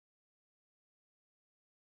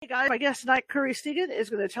Hey guys, my guest tonight, Stegen, is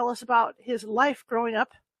going to tell us about his life growing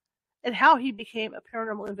up and how he became a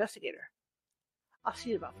paranormal investigator. I'll see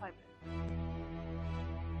you in about 5 minutes.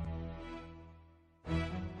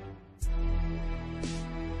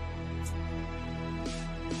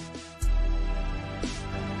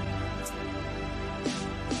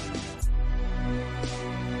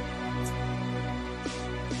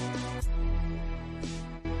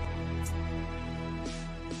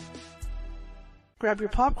 Grab your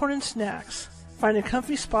popcorn and snacks. Find a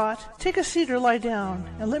comfy spot, take a seat or lie down,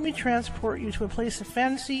 and let me transport you to a place of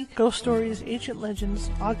fantasy, ghost stories, ancient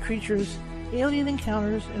legends, odd creatures, alien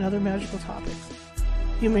encounters, and other magical topics.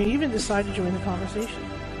 You may even decide to join the conversation.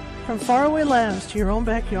 From faraway lands to your own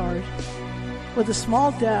backyard, with a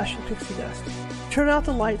small dash of pixie dust. Turn out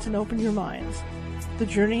the lights and open your minds. The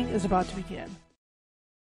journey is about to begin.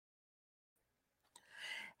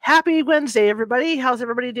 Happy Wednesday, everybody. How's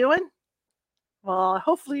everybody doing? Well,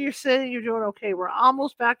 hopefully you're saying you're doing okay. We're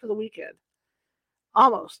almost back to the weekend.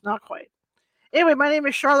 Almost, not quite. Anyway, my name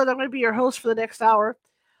is Charlotte. I'm going to be your host for the next hour.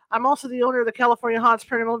 I'm also the owner of the California Haunts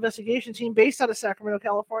Paranormal Investigation Team based out of Sacramento,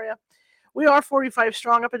 California. We are 45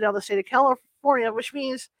 strong up and down the state of California, which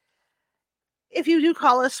means if you do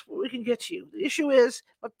call us, we can get to you. The issue is,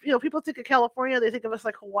 people think of California, they think of us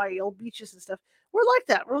like Hawaii, old beaches and stuff. We're like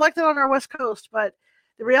that. We're like that on our West Coast, but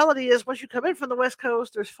the reality is, once you come in from the West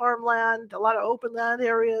Coast, there's farmland, a lot of open land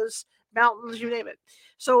areas, mountains, you name it.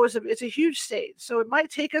 So it's a huge state. So it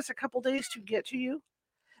might take us a couple days to get to you.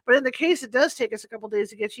 But in the case it does take us a couple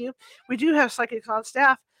days to get to you, we do have psychics on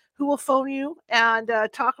staff who will phone you and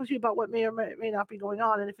talk with you about what may or may not be going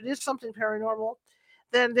on. And if it is something paranormal,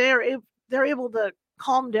 then they're able to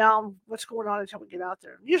calm down what's going on until we get out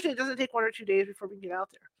there. Usually it doesn't take 1 or 2 days before we get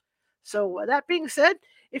out there. So that being said,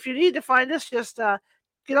 if you need to find us, just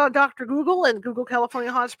get on Dr. Google and Google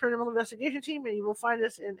California Haunts Paranormal Investigation Team, and you will find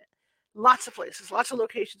us in lots of places, lots of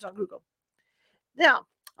locations on Google. Now,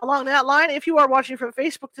 along that line, if you are watching from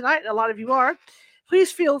Facebook tonight, and a lot of you are,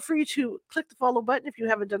 please feel free to click the follow button if you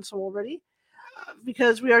haven't done so already,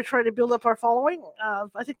 because we are trying to build up our following.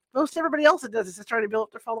 I think most everybody else that does this is trying to build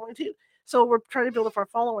up their following too. So we're trying to build up our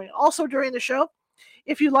following. Also, during the show,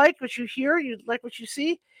 if you like what you hear, you like what you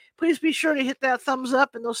see, please be sure to hit that thumbs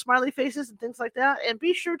up and those smiley faces and things like that. And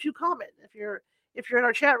be sure to comment. If you're in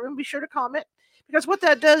our chat room, be sure to comment. Because what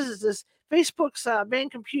that does is this Facebook's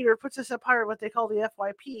main computer puts us up higher, what they call the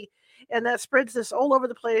FYP. And that spreads this all over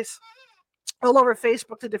the place, all over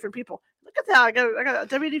Facebook to different people. Look at that. I got a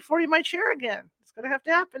WD-40 in my chair again. It's going to have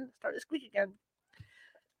to happen. Start to squeak again.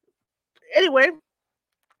 Anyway,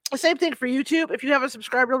 the same thing for YouTube. If you haven't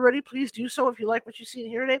subscribed already, please do so if you like what you see and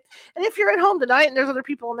hear today. And if you're at home tonight and there's other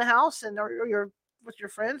people in the house or you're with your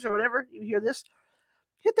friends or whatever, you hear this,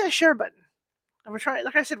 hit that share button. And we're trying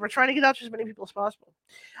to get out to as many people as possible.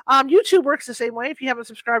 YouTube works the same way. If you haven't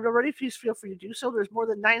subscribed already, please feel free to do so. There's more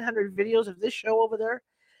than 900 videos of this show over there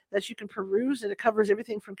that you can peruse, and it covers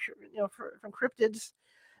everything from cryptids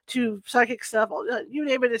to psychic stuff. You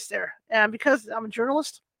name it, it's there. And because I'm a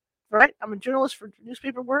journalist, right? I'm a journalist for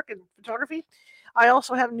newspaper work and photography. I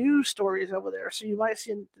also have news stories over there. So you might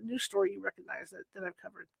see a news story you recognize that I've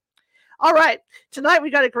covered. All right. Tonight we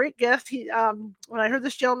got a great guest. When I heard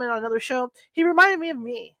this gentleman on another show, he reminded me of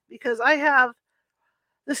me because I have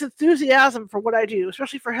this enthusiasm for what I do,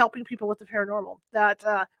 especially for helping people with the paranormal that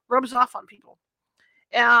rubs off on people.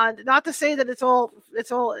 And not to say that it's all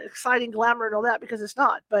exciting glamour and all that, because it's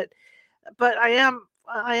not, but I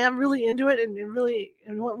am really into it,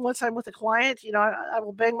 and once I'm with a client, I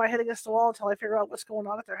will bang my head against the wall until I figure out what's going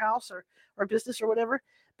on at their house or business or whatever.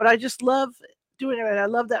 But I just love doing it, and I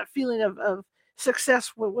love that feeling of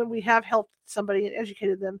success when we have helped somebody and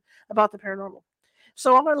educated them about the paranormal.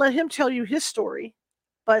 So I'm going to let him tell you his story,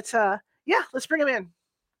 but yeah, let's bring him in.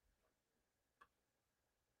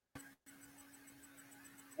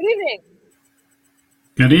 Good evening.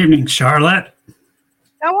 Good evening, Charlotte.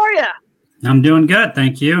 How are you? I'm doing good,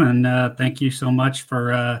 thank you, and thank you so much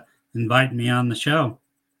for inviting me on the show.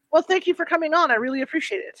 Well, thank you for coming on. I really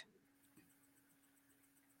appreciate it.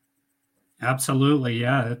 Absolutely,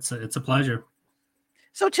 yeah, it's a pleasure.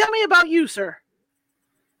 So tell me about you, sir.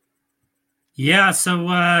 Yeah,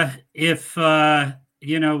 so if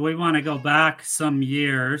we want to go back some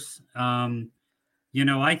years,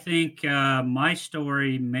 I think my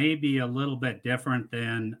story may be a little bit different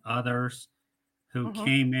than others who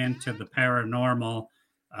came into the paranormal.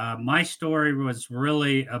 My story was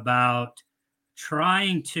really about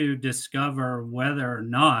trying to discover whether or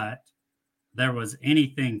not there was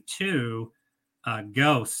anything to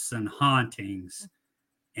ghosts and hauntings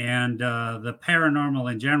and the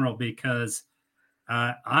paranormal in general, because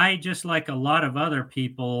I, just like a lot of other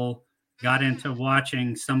people, got into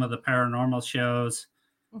watching some of the paranormal shows.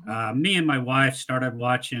 Mhm. Me and my wife started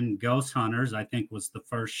watching Ghost Hunters, I think was the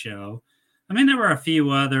first show. I mean, there were a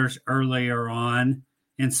few others earlier on,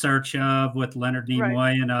 In Search of, with Leonard Right.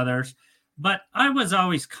 Nimoy and others. But I was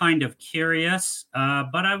always kind of curious.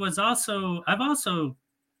 But I've also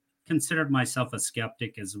considered myself a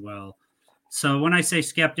skeptic as well. So when I say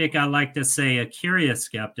skeptic, I like to say a curious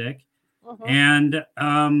skeptic. Mhm. And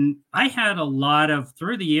I had a lot of,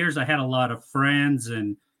 through the years, I had a lot of friends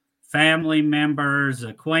and family members,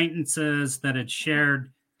 acquaintances that had Mhm.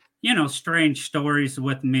 shared, strange stories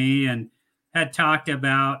with me and had talked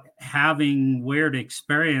about having weird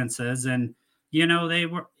experiences. And,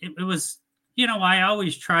 it was, I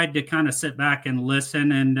always tried to kind of sit back and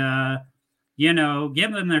listen and,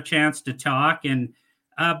 give them their chance to talk. And,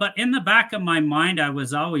 but in the back of my mind, I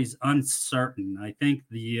was always uncertain. I think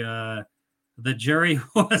the jury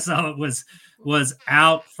was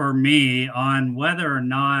out for me on whether or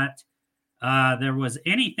not there was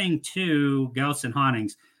anything to ghosts and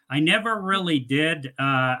hauntings. I never really did.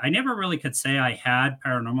 I never really could say I had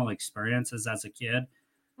paranormal experiences as a kid.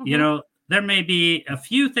 Mhm. There may be a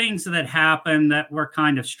few things that happened that were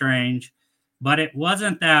kind of strange, but it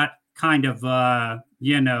wasn't that kind of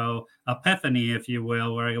epiphany, if you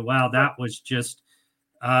will, where I go, wow, Right. that was just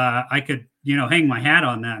I could, hang my hat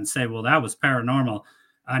on that and say, well, that was paranormal.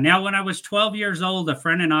 Now, when I was 12 years old, a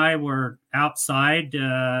friend and I were outside,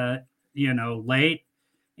 late,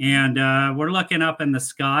 Mhm. and we're looking up in the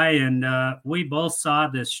sky, and we both saw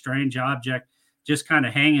this strange object just kind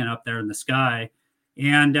of hanging up there in the sky.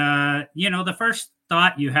 And, the first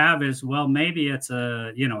thought you have is, well, maybe it's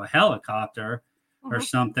a helicopter or Mhm.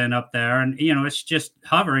 something up there. And, it's just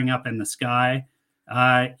hovering up in the sky.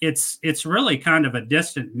 It's really kind of a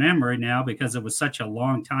distant memory now because it was such a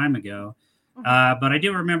long time ago. Mhm. But I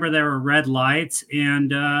do remember there were red lights,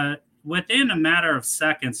 and within a matter of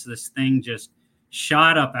seconds, this thing just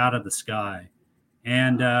shot up out of the sky.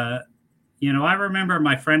 And Wow. I remember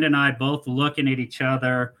my friend and I both looking at each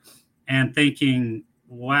other and thinking,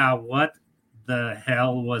 "Wow, what the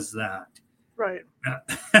hell was that?" Right.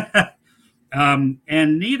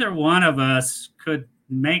 And neither one of us could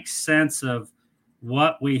make sense of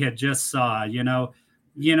what we had just saw.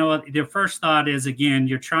 The first thought is, again,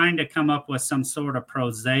 you're trying to come up with some sort of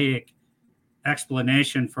prosaic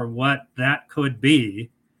explanation for what that could be.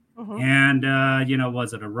 Mhm. And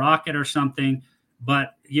was it a rocket or something?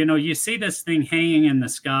 But you see this thing hanging in the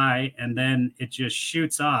sky, and then it just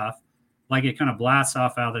shoots off, like it kind of blasts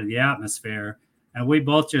off out of the atmosphere. And we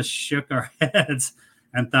both just shook our heads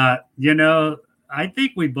and thought, I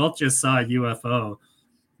think we both just saw a UFO.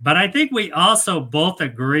 But I think we also both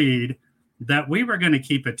agreed that we were going to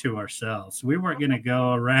keep it to ourselves. We weren't going to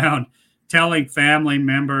go around telling family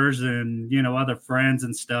members and other friends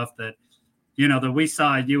and stuff that that we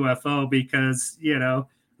saw a UFO, because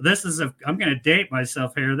this is I'm going to date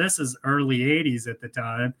myself here. This is early 80s at the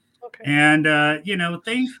time. Okay. And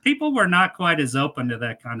things people were not quite as open to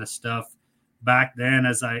that kind of stuff back then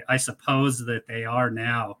as I suppose that they are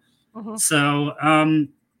now. Mhm. So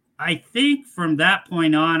I think from that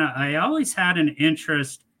point on, I always had an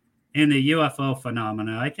interest in the UFO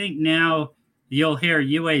phenomena. I think now you'll hear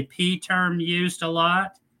UAP term used a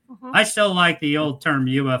lot. Mhm. I still like the old term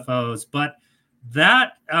UFOs, but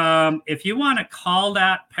that if you want to call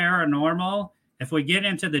that paranormal, if we get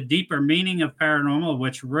into the deeper meaning of paranormal,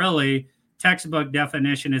 which really textbook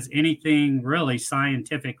definition is anything really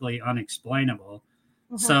scientifically unexplainable.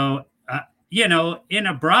 Mhm. So, in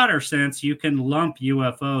a broader sense, you can lump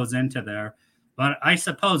UFOs into there. But I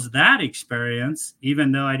suppose that experience,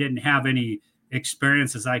 even though I didn't have any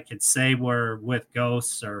experiences I could say were with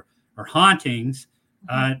ghosts or hauntings,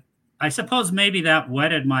 Mhm. uh, I suppose maybe that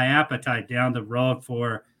whetted my appetite down the road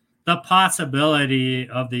for the possibility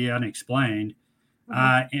of the unexplained.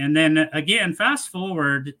 Mhm. And then again, fast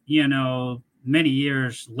forward, many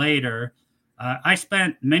years later, I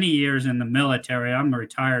spent many years in the military. I'm a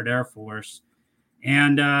retired Air Force.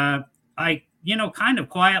 And I, kind of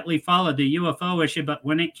quietly followed the UFO issue. But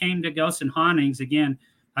when it came to ghosts and hauntings, again,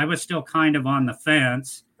 I was still kind of on the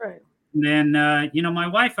fence. Right. And then, my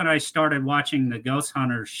wife and I started watching the Ghost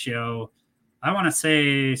Hunters show. I want to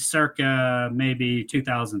say circa maybe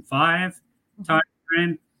 2005 Mhm. time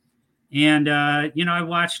frame. And, I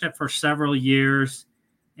watched it for several years,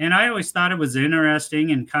 and I always thought it was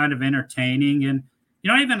interesting and kind of entertaining. And,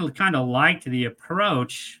 I even kind of liked the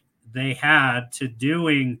approach they had to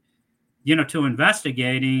doing, to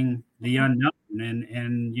investigating the Mhm. unknown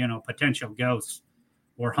and potential ghosts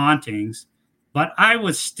or hauntings. But I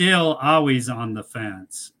was still always on the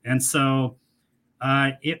fence. And so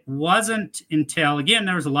It wasn't until, again,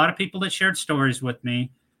 there was a lot of people that shared stories with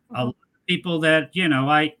me, a lot of people that,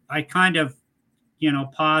 I kind of,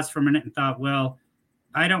 paused for a minute and thought, well,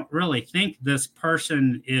 I don't really think this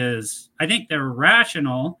person is, I think they're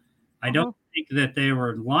rational. I don't think that they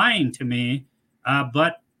were lying to me.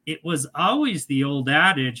 But it was always the old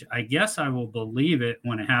adage, I guess I will believe it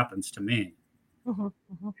when it happens to me.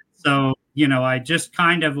 So, I just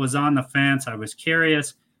kind of was on the fence. I was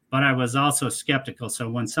curious, but I was also skeptical. So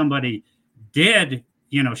when somebody did,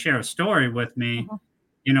 share a story with me,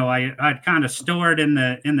 I'd kind of store it in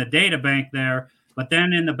the data bank there. But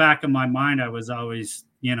then in the back of my mind, I was always,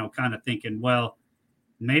 kind of thinking, well,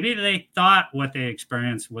 maybe they thought what they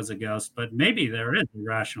experienced was a ghost, but maybe there is a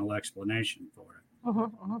rational explanation for it. I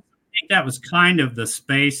think that was kind of the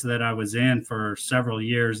space that I was in for several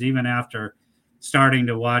years, even after starting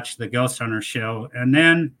to watch the Ghost Hunter show. And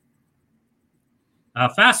then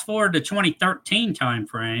fast forward to 2013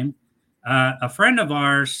 timeframe, a friend of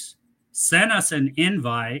ours sent us an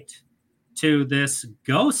invite to this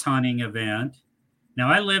ghost hunting event. Now,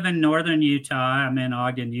 I live in northern Utah. I'm in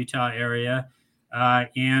Ogden, Utah area.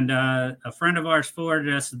 And a friend of ours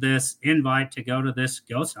forwarded us this invite to go to this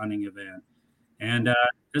ghost hunting event. And it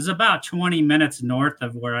was about 20 minutes north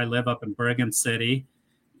of where I live up in Brigham City.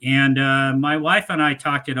 And my wife and I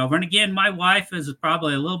talked it over. And again, my wife is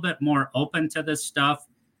probably a little bit more open to this stuff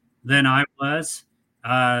than I was.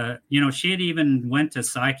 She had even went to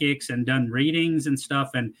psychics and done readings and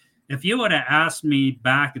stuff. And if you would have asked me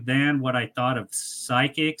back then what I thought of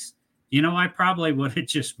psychics, I probably would have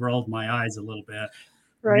just rolled my eyes a little bit.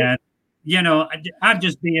 Right. And, I'm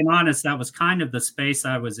just being honest. That was kind of the space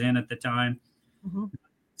I was in at the time.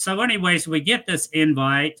 So anyways, we get this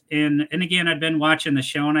invite. And again, I'd been watching the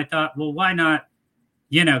show and I thought, well, why not,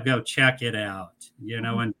 go check it out,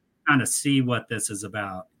 and kind of see what this is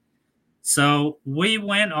about. So we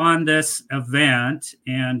went on this event.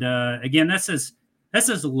 And again, this is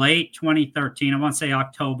late 2013. I want to say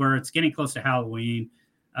October. It's getting close to Halloween.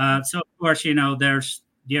 So of course, there's,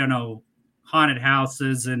 haunted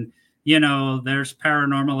houses and, there's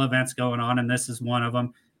paranormal events going on. And this is one of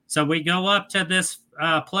them. So we go up to this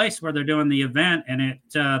place where they're doing the event, and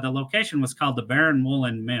the location was called the Baron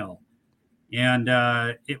Woolen Mill. And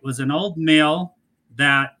it was an old mill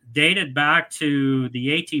that dated back to the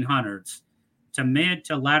 1800s, to mid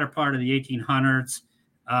to latter part of the 1800s.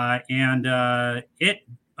 And it,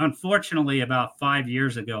 unfortunately, about 5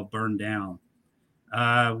 years ago, burned down,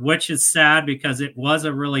 which is sad because it was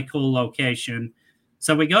a really cool location.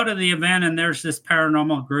 So we go to the event, and there's this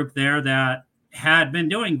paranormal group there that had been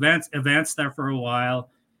doing events there for a while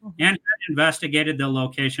and had investigated the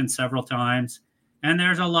location several times. And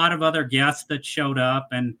there's a lot of other guests that showed up.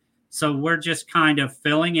 And so we're just kind of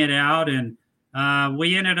filling it out. And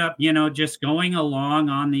we ended up, just going along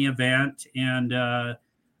on the event. And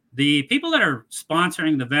the people that are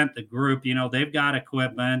sponsoring the event, the group, they've got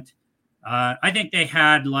equipment. I think they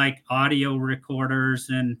had like audio recorders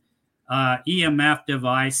and EMF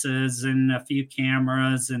devices and a few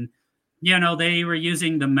cameras. And they were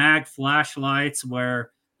using the mag flashlights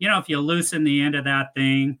where, if you loosen the end of that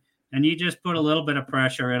thing and you just put a little bit of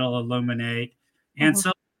pressure, it'll illuminate. And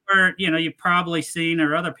so, you've probably seen,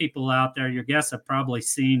 or other people out there, your guests have probably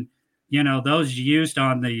seen, those used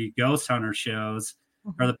on the ghost hunter shows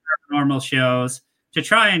or the paranormal shows to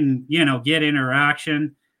try and, get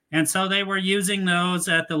interaction. And so they were using those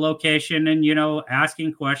at the location and,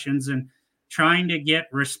 asking questions and trying to get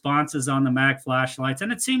responses on the mag flashlights.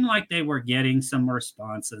 And it seemed like they were getting some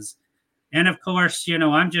responses. And of course,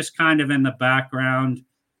 I'm just kind of in the background,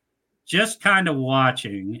 just kind of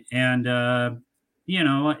watching. And,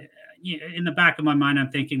 in the back of my mind,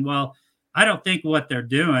 I'm thinking, well, I don't think what they're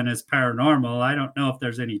doing is paranormal. I don't know if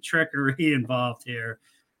there's any trickery involved here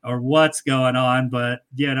or what's going on. But,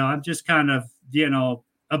 I'm just kind of,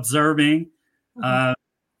 observing.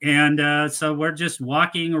 And so we're just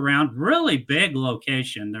walking around, really big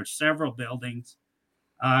location. There's several buildings.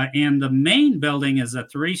 And the main building is a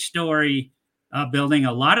 3-story building.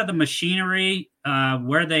 A lot of the machinery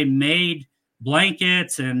where they made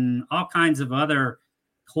blankets and all kinds of other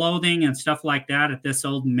clothing and stuff like that at this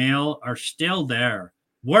old mill are still there.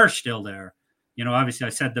 We're still there. Obviously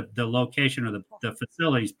I said the location or the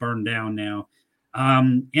facilities burned down now.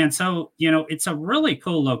 And so, it's a really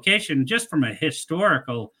cool location just from a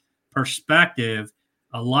historical perspective.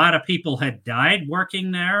 A lot of people had died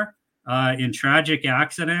working there in tragic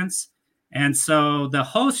accidents. And so the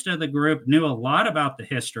host of the group knew a lot about the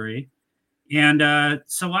history. And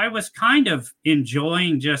so I was kind of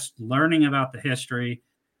enjoying just learning about the history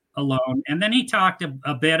alone. And then he talked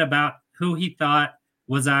a bit about who he thought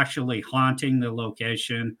was actually haunting the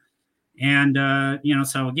location. And,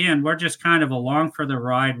 so again, we're just kind of along for the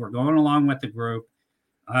ride. We're going along with the group.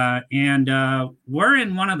 And we're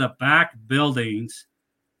in one of the back buildings.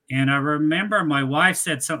 And I remember my wife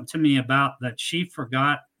said something to me about that she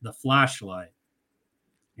forgot the flashlight.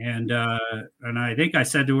 And I think I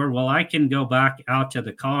said to her, well, I can go back out to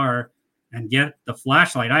the car and get the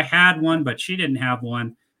flashlight. I had one, but she didn't have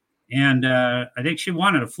one. And I think she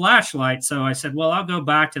wanted a flashlight. So I said, well, I'll go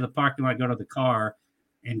back to the parking lot, go to the car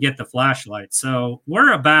and get the flashlight. So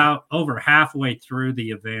we're about over halfway through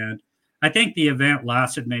the event. I think the event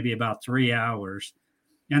lasted maybe about 3 hours.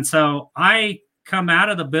 And so I come out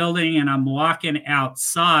of the building and I'm walking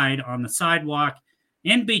outside on the sidewalk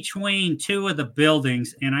in between two of the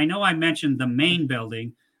buildings. And I know I mentioned the main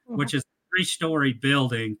building, which is a 3-story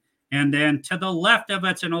building. And then to the left of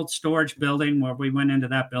it's an old storage building where we went into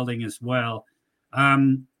that building as well.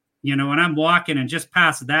 And I'm walking, and just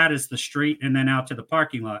past that is the street and then out to the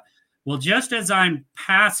parking lot. Well, just as I'm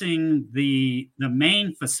passing the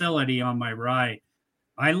main facility on my right,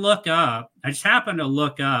 I look up. I just happen to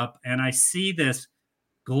look up, and I see this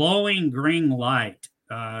glowing green light.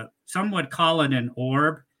 Some would call it an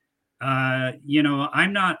orb.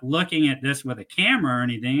 I'm not looking at this with a camera or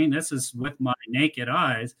anything. This is with my naked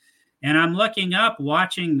eyes. And I'm looking up,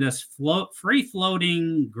 watching this free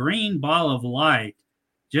floating green ball of light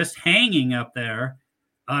just hanging up there.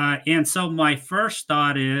 And so my first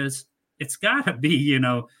thought is, it's got to be,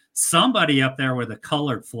 somebody up there with a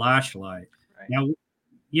colored flashlight. Right.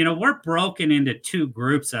 Now, we're broken into 2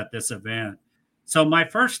 groups at this event. So my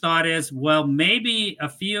first thought is, well, maybe a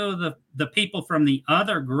few of the people from the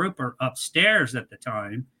other group are upstairs at the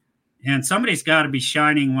time, and somebody's got to be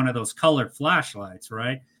shining one of those colored flashlights,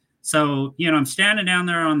 right? So, I'm standing down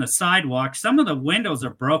there on the sidewalk. Some of the windows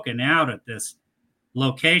are broken out at this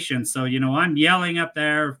location. So, I'm yelling up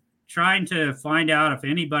there, trying to find out if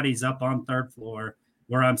anybody's up on 3rd floor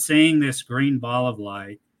where I'm seeing this green ball of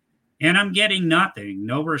light. And I'm getting nothing,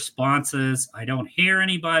 no responses. I don't hear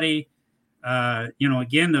anybody.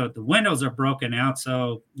 Again, the windows are broken out.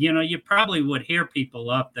 So, you probably would hear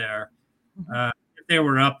people up there if they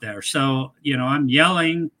were up there. So, I'm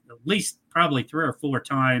yelling at least probably 3 or 4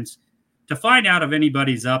 times to find out if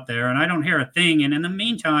anybody's up there. And I don't hear a thing. And in the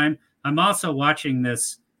meantime, I'm also watching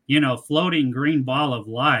this, floating green ball of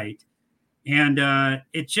light. And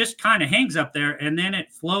it just kind of hangs up there. And then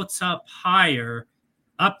it floats up higher,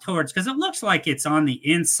 up towards, because it looks like it's on the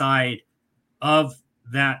inside of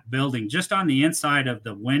that building, just on the inside of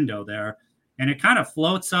the window there. And it kind of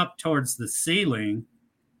floats up towards the ceiling.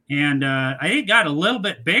 And I think it got a little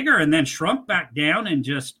bit bigger and then shrunk back down and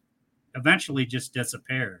just eventually just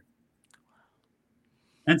disappeared.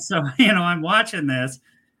 And so, I'm watching this,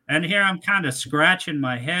 and here I'm kind of scratching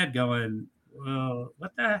my head going, well,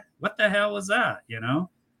 what the hell was that? That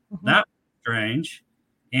was strange.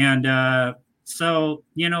 And so,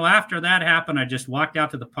 after that happened, I just walked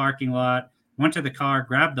out to the parking lot, went to the car,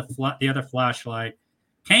 grabbed the other flashlight,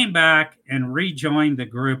 came back and rejoined the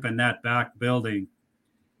group in that back building.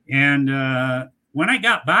 And when I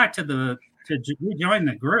got back to rejoin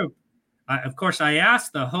the group, of course, I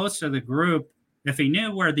asked the host of the group if he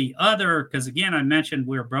knew where the other, because again, I mentioned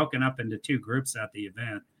we were broken up into 2 groups at the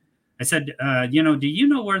event. I said, do you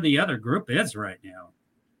know where the other group is right now?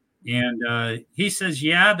 And he says,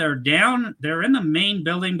 yeah, they're in the main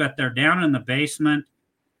building, but they're down in the basement.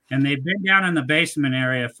 And they've been down in the basement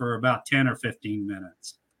area for about 10 or 15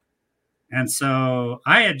 minutes. And so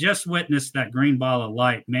I had just witnessed that green ball of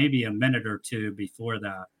light maybe a minute or 2 before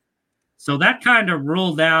that. So that kind of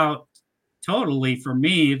ruled out totally for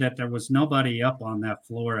me that there was nobody up on that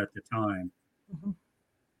floor at the time.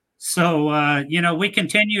 So, we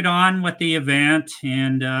continued on with the event,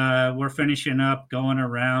 and we're finishing up, going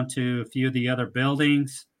around to a few of the other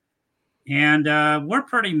buildings. And we're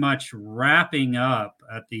pretty much wrapping up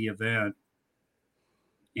at the event.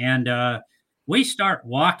 And we start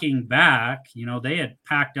walking back. They had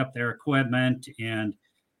packed up their equipment, and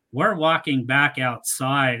we're walking back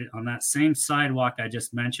outside on that same sidewalk I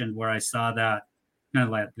just mentioned, where I saw that kind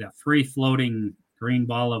of like that free floating green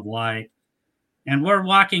ball of light. And we're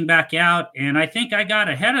walking back out, and I think I got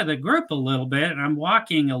ahead of the group a little bit, and I'm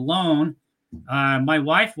walking alone. My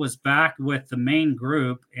wife was back with the main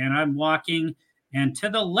group, and I'm walking, and to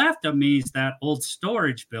the left of me is that old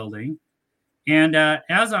storage building. And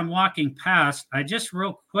as I'm walking past, I just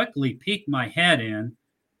real quickly peek my head in,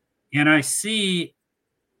 and I see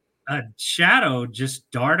a shadow just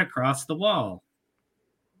dart across the wall.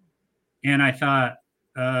 And I thought,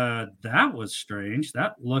 that was strange.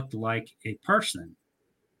 That looked like a person.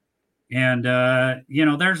 And,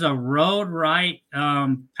 there's a road right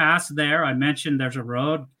past there. I mentioned there's a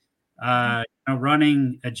road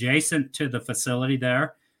running adjacent to the facility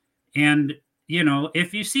there. And,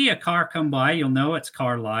 if you see a car come by, you'll know it's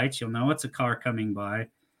car lights. You'll know it's a car coming by.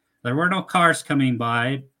 There were no cars coming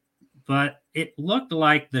by, but it looked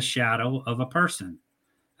like the shadow of a person.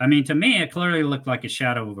 I mean, to me, it clearly looked like a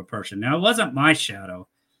shadow of a person. Now, it wasn't my shadow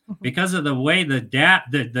because of the way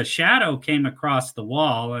the shadow came across the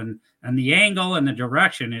wall and the angle and the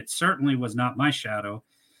direction. It certainly was not my shadow.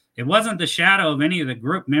 It wasn't the shadow of any of the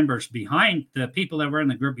group members behind the people that were in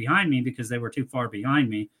the group behind me because they were too far behind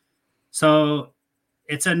me. So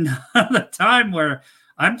it's another time where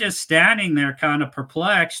I'm just standing there kind of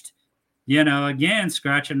perplexed, again,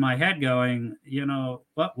 scratching my head going,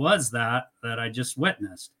 what was that I just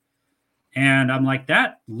witnessed? And I'm like,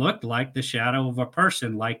 that looked like the shadow of a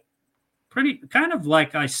person, like pretty kind of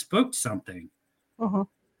like I spooked something,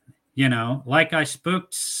 like I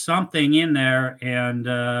spooked something in there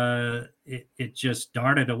and it just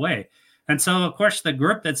darted away. And so, of course, the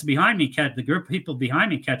group that's behind me, the group of people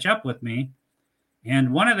behind me catch up with me.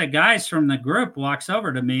 And one of the guys from the group walks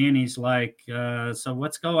over to me and he's like, so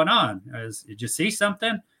what's going on? Did you see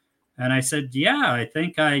something? And I said, yeah, I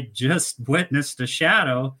think I just witnessed a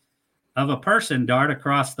shadow of a person dart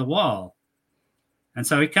across the wall. And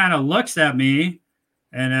so he kind of looks at me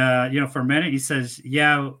and, for a minute, he says,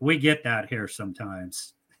 yeah, we get that here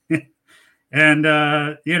sometimes. And,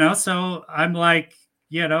 so I'm like,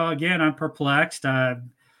 again, I'm perplexed.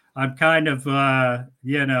 I'm kind of,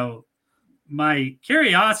 my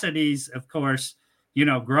curiosity's, of course,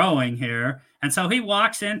 growing here. And so he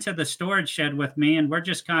walks into the storage shed with me and we're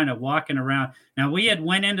just kind of walking around. Now, we had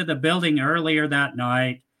went into the building earlier that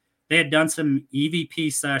night. They had done some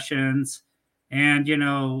EVP sessions and,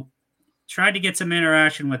 tried to get some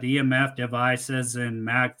interaction with EMF devices and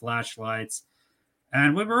mag flashlights.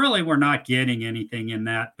 And we really were not getting anything in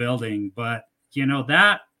that building. But,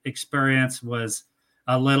 that experience was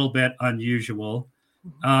a little bit unusual.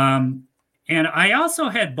 And I also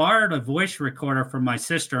had borrowed a voice recorder from my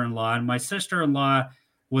sister-in-law, and my sister-in-law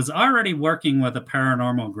was already working with a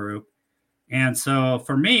paranormal group. And so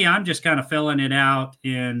for me, I'm just kind of filling it out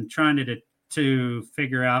and trying to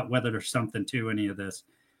figure out whether there's something to any of this.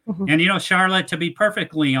 And, Charlotte, to be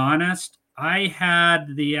perfectly honest, I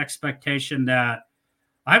had the expectation that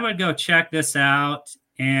I would go check this out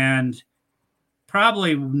and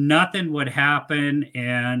probably nothing would happen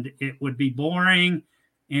and it would be boring.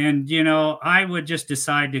 And, I would just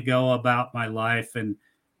decide to go about my life and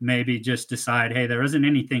maybe just decide, hey, there isn't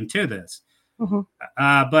anything to this.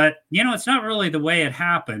 But, it's not really the way it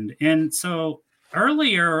happened. And so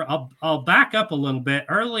earlier, I'll back up a little bit.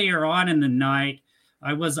 Earlier on in the night,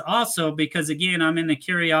 I was also, because again, I'm in the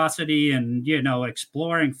curiosity and,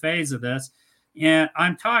 exploring phase of this. And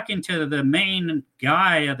I'm talking to the main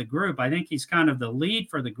guy of the group. I think he's kind of the lead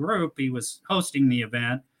for the group. He was hosting the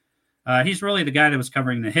event. He's really the guy that was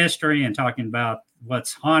covering the history and talking about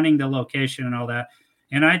what's haunting the location and all that.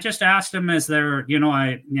 And I just asked him, is there,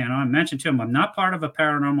 I mentioned to him, I'm not part of a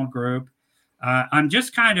paranormal group. I'm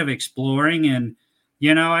just kind of exploring and,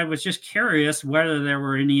 I was just curious whether there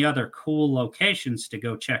were any other cool locations to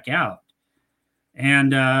go check out.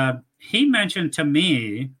 And he mentioned to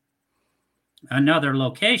me another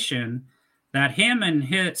location that him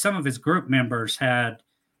and some of his group members had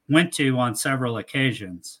went to on several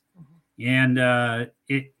occasions. And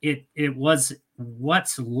it was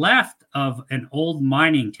what's left of an old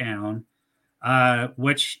mining town,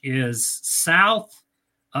 which is south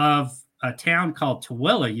of a town called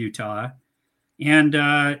Tooele, Utah. And,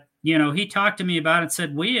 he talked to me about it,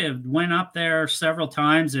 said we have went up there several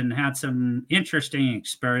times and had some interesting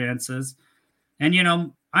experiences. And,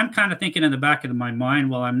 I'm kind of thinking in the back of my mind,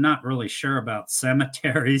 well, I'm not really sure about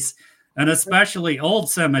cemeteries and especially old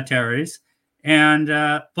cemeteries. And,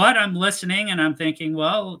 but I'm listening and I'm thinking,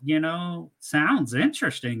 well, sounds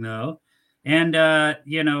interesting though. And,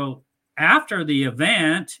 after the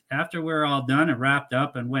event, after we're all done and wrapped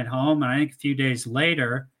up and went home, and I think a few days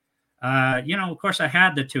later, of course I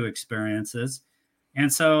had the two experiences.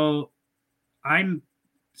 And so I'm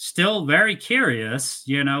still very curious,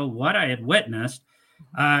 what I had witnessed.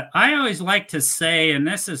 I always like to say, and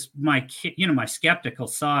this is my skeptical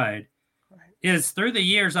side, is through the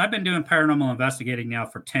years, I've been doing paranormal investigating now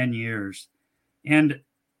for 10 years. And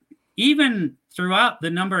even throughout the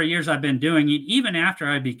number of years I've been doing it, even after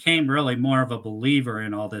I became really more of a believer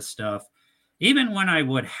in all this stuff, even when I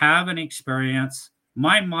would have an experience,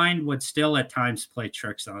 my mind would still at times play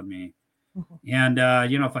tricks on me. And,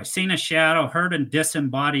 if I seen a shadow, heard a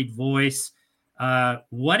disembodied voice,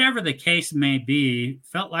 whatever the case may be,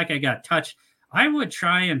 felt like I got touched, I would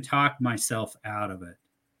try and talk myself out of it.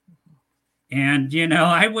 And,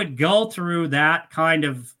 I would go through that kind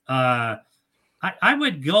of, I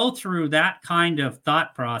would go through that kind of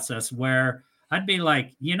thought process where I'd be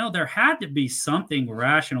like, there had to be something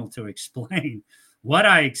rational to explain what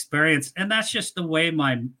I experienced. And that's just the way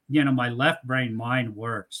my left brain mind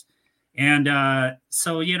works. And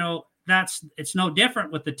so, it's no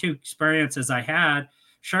different with the two experiences I had.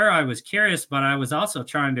 Sure, I was curious, but I was also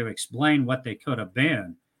trying to explain what they could have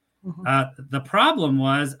been. The problem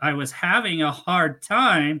was I was having a hard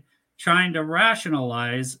time trying to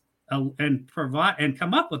rationalize and provide and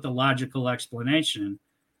come up with a logical explanation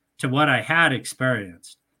to what I had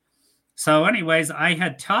experienced. So, anyways, I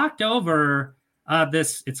had talked over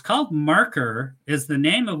this. It's called Merker, is the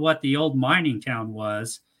name of what the old mining town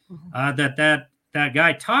was that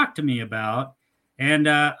guy talked to me about, and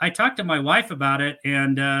I talked to my wife about it,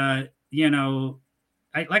 and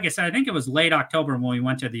like I said, I think it was late October when we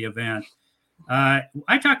went to the event.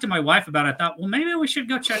 I talked to my wife about it. I thought, well, maybe we should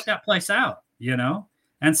go check that place out,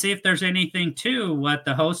 and see if there's anything to what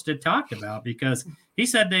the host had talked about, because he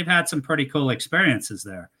said they've had some pretty cool experiences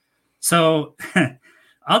there. So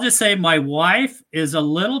I'll just say my wife is a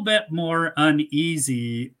little bit more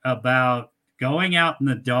uneasy about going out in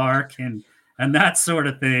the dark and that sort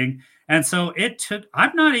of thing. And so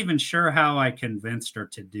I'm not even sure how I convinced her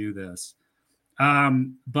to do this.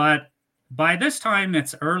 But by this time,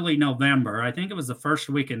 it's early November. I think it was the first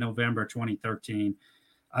week in November 2013.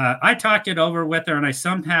 I talked it over with her, and I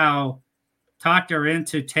somehow talked her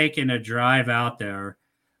into taking a drive out there.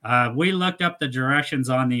 We looked up the directions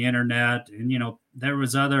on the internet, and there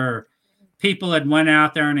was other people had went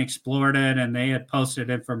out there and explored it, and they had posted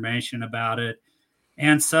information about it.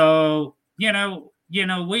 And so,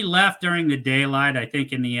 we left during the daylight, I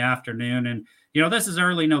think in the afternoon, and this is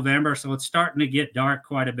early November, so it's starting to get dark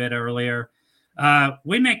quite a bit earlier.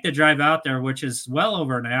 We make the drive out there, which is well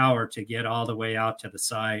over an hour to get all the way out to the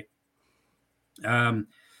site.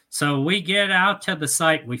 So we get out to the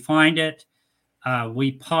site, we find it,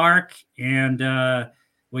 we park, and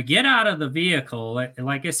we get out of the vehicle.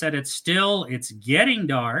 Like I said, it's getting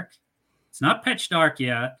dark. It's not pitch dark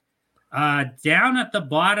yet. Down at the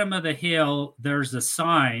bottom of the hill, there's a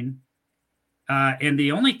sign. And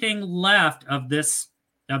the only thing left of this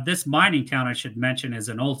mining town, I should mention, is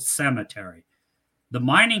an old cemetery. The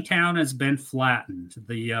mining town has been flattened.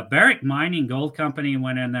 The Barrick Mining Gold Company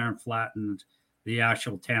went in there and flattened the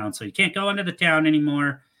actual town. So you can't go into the town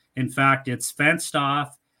anymore. In fact, it's fenced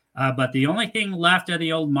off. But the only thing left of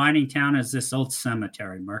the old mining town is this old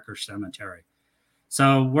cemetery, Merker Cemetery.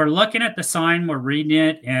 So we're looking at the sign, we're reading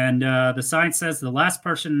it, and the sign says the last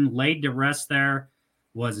person laid to rest there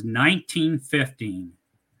was 1915.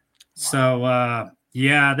 So,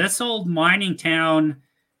 this old mining town,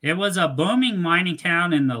 it was a booming mining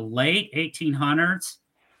town in the late 1800s.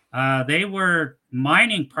 They were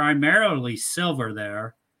mining primarily silver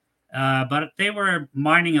there, but they were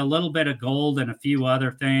mining a little bit of gold and a few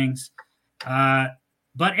other things.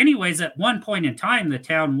 But anyways, at one point in time, the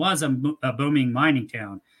town was a booming mining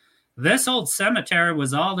town. This old cemetery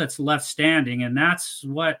was all that's left standing, and that's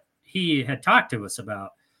what he had talked to us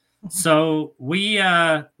about. So we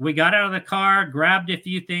got out of the car, grabbed a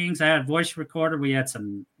few things. I had a voice recorder. We had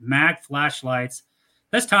some mag flashlights.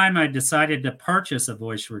 This time I decided to purchase a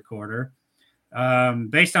voice recorder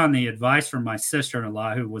based on the advice from my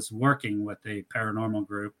sister-in-law, who was working with a paranormal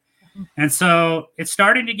group. And so it's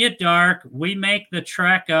starting to get dark. We make the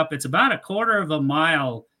trek up. It's about a quarter of a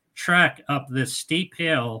mile trek up this steep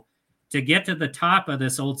hill to get to the top of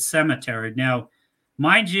this old cemetery. Now,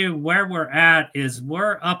 mind you, where we're at is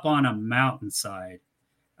we're up on a mountainside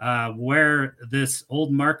where this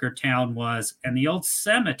old Merker town was. And the old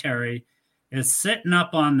cemetery is sitting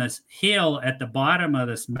up on this hill at the bottom of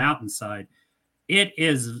this mountainside. It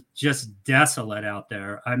is just desolate out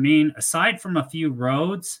there. I mean, aside from a few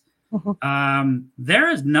roads, there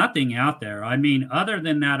is nothing out there. I mean, other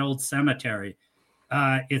than that old cemetery.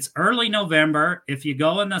 It's early November. If you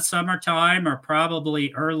go in the summertime or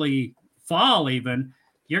probably early fall even,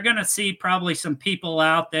 you're going to see probably some people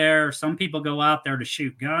out there. Some people go out there to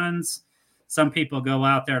shoot guns. Some people go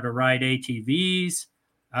out there to ride ATVs,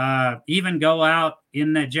 even go out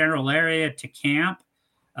in the general area to camp.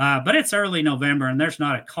 But it's early November and there's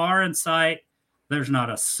not a car in sight. There's not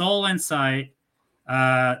a soul in sight.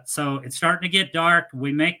 So it's starting to get dark.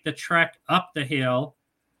 We make the trek up the hill.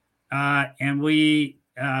 And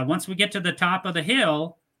once we get to the top of the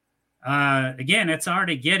hill, again, it's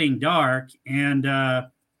already getting dark. And,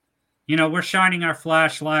 we're shining our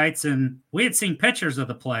flashlights, and we had seen pictures of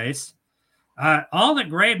the place. All the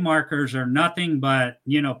grave markers are nothing but,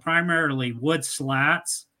 primarily wood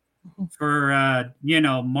slats for,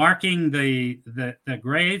 marking the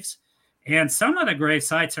graves. And some of the grave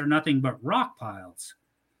sites are nothing but rock piles.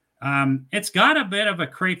 It's got a bit of a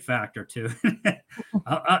creep factor to it.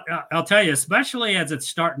 I'll tell you, especially as it's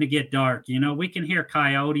starting to get dark. We can hear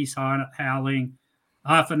coyotes howling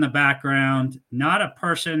off in the background, not a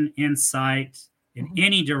person in sight in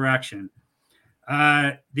any direction.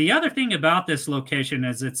 The other thing about this location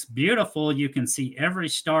is it's beautiful. You can see every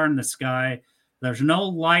star in the sky. There's no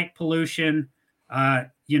light pollution. We're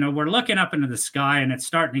looking up into the sky and it's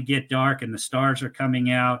starting to get dark and the stars are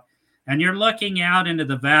coming out. And you're looking out into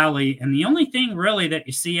the valley. And the only thing really that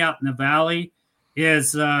you see out in the valley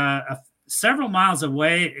is several miles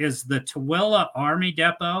away is the Tooele Army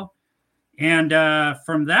Depot. And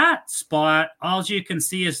from that spot, all you can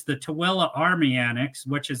see is the Tooele Army Annex,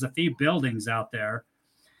 which is a few buildings out there.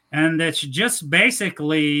 And it's just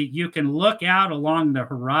basically, you can look out along the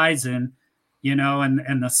horizon,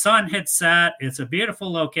 and the sun had set. It's a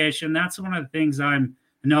beautiful location. That's one of the things I'm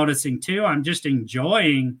noticing too. I'm just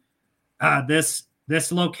enjoying this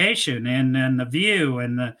location and the view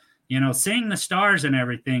and the, seeing the stars and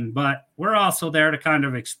everything. But we're also there to kind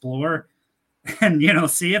of explore and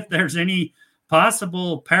see if there's any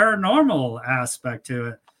possible paranormal aspect to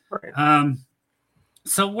it. Right.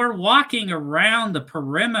 So we're walking around the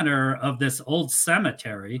perimeter of this old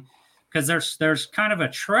cemetery because there's kind of a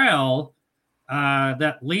trail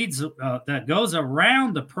that goes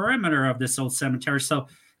around the perimeter of this old cemetery. So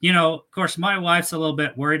of course, my wife's a little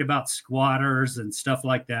bit worried about squatters and stuff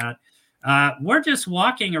like that. We're just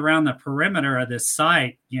walking around the perimeter of this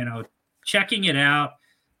site, checking it out,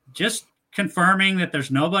 just confirming that there's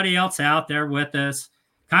nobody else out there with us,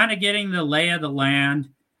 kind of getting the lay of the land.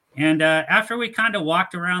 And after we kind of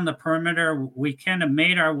walked around the perimeter, we kind of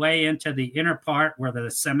made our way into the inner part where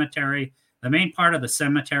the main part of the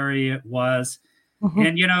cemetery was.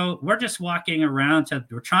 And, we're just walking around.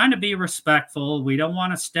 We're trying to be respectful. We don't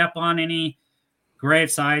want to step on any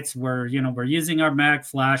grave sites. We're using our mag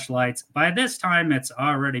flashlights. By this time, it's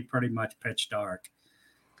already pretty much pitch dark.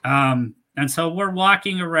 And so we're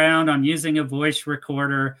walking around. I'm using a voice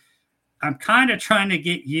recorder. I'm kind of trying to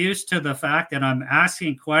get used to the fact that I'm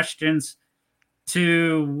asking questions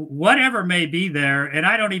to whatever may be there. And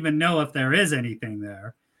I don't even know if there is anything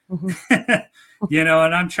there. And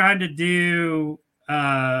I'm trying to do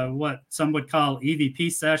what some would call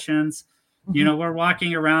EVP sessions. We're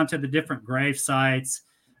walking around to the different grave sites.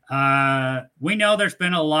 We know there's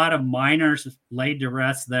been a lot of miners laid to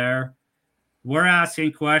rest there. We're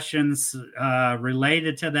asking questions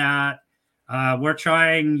related to that. We're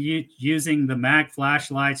trying using the mag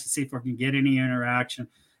flashlights to see if we can get any interaction.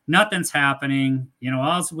 Nothing's happening.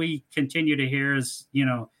 All we continue to hear is,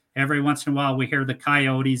 every once in a while we hear the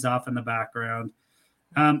coyotes off in the background.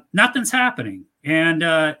 Nothing's happening. And,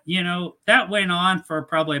 that went on for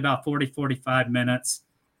probably about 45 minutes,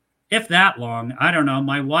 if that long. I don't know.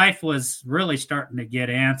 My wife was really starting to get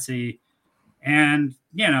antsy. And,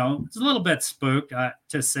 it's a little bit spooked,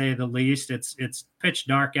 to say the least. It's pitch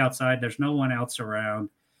dark outside. There's no one else around.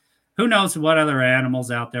 Who knows what other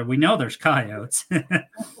animals out there? We know there's coyotes.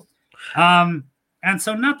 And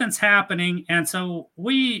so nothing's happening. And so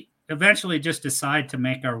we eventually just decide to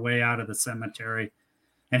make our way out of the cemetery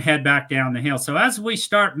and head back down the hill. So as we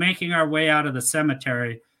start making our way out of the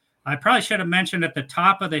cemetery, I probably should have mentioned at the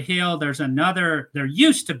top of the hill, there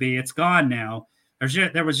used to be, it's gone now.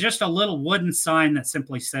 There was just a little wooden sign that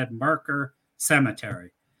simply said Merker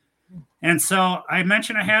Cemetery. And so I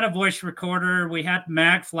mentioned I had a voice recorder. We had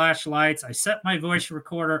mag flashlights. I set my voice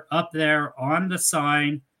recorder up there on the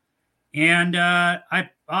sign. And I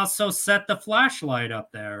also set the flashlight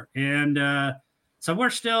up there. And so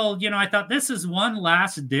we're still, I thought this is one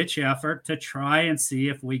last ditch effort to try and see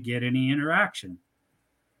if we get any interaction.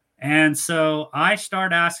 And so I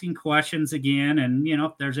start asking questions again. And,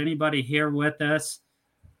 if there's anybody here with us,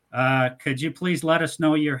 could you please let us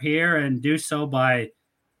know you're here, and do so by,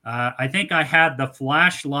 I think I had the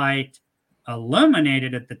flashlight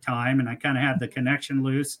illuminated at the time, and I kind of had the connection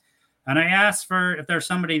loose. And I asked for if there's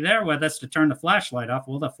somebody there with us to turn the flashlight off.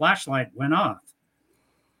 Well, the flashlight went off.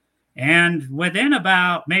 And within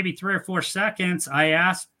about maybe 3 or 4 seconds, I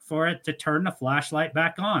asked for it to turn the flashlight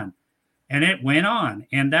back on. And it went on.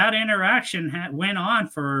 And that interaction went on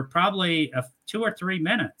for probably 2 or 3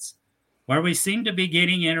 minutes, where we seemed to be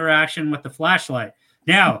getting interaction with the flashlight.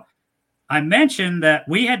 Now, I mentioned that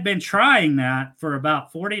we had been trying that for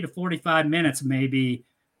about 40 to 45 minutes, maybe,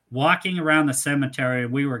 walking around the cemetery.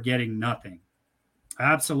 We were getting nothing.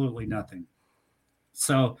 Absolutely nothing.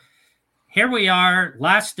 So here we are,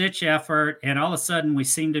 last ditch effort, and all of a sudden we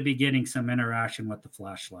seem to be getting some interaction with the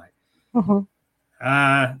flashlight.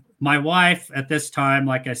 My wife at this time,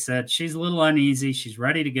 like I said, she's a little uneasy. She's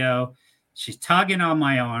ready to go. She's tugging on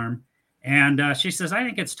my arm. And she says, I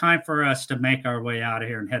think it's time for us to make our way out of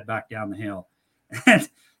here and head back down the hill. And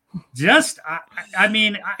I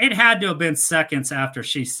mean, it had to have been seconds after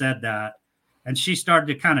she said that. And she started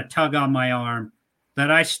to kind of tug on my arm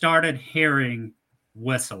that I started hearing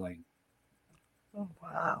whistling. Oh,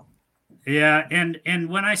 wow. Yeah. And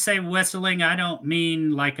when I say whistling, I don't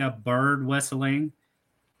mean like a bird whistling.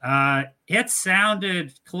 It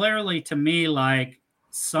sounded clearly to me like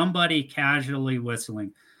somebody casually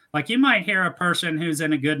whistling. Like you might hear a person who's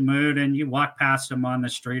in a good mood and you walk past them on the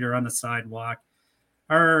street or on the sidewalk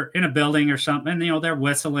or in a building or something, and, they're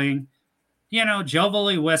whistling,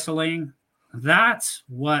 jovially whistling. That's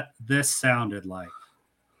what this sounded like.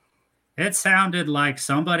 It sounded like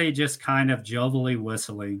somebody just kind of jovially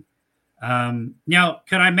whistling. Could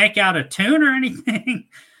I make out a tune or anything?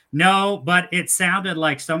 No, but it sounded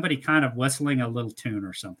like somebody kind of whistling a little tune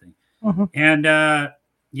or something. And,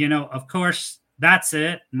 of course, that's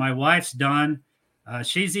it. My wife's done.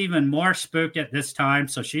 She's even more spooked at this time.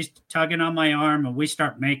 So she's tugging on my arm and we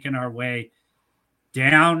start making our way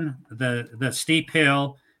down the steep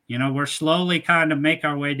hill. We're slowly kind of make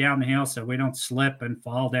our way down the hill so we don't slip and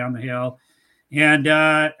fall down the hill. And,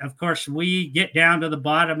 of course, we get down to the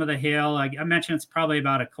bottom of the hill. I mentioned it's probably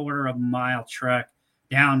about a quarter of a mile trek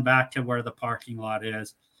down back to where the parking lot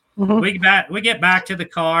is. We get back to the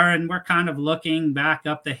car and we're kind of looking back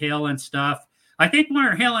up the hill and stuff. I think when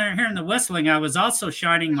we're hearing the whistling, I was also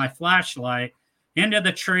shining my flashlight into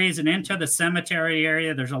the trees and into the cemetery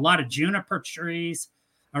area. There's a lot of juniper trees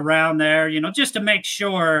around there, just to make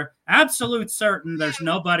sure, absolute certain there's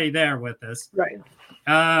nobody there with us. Right.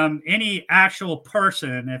 Any actual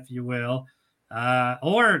person, if you will,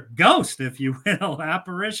 or ghost, if you will,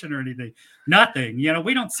 apparition or anything. Nothing.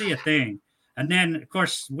 We don't see a thing. And then, of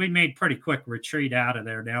course, we made pretty quick retreat out of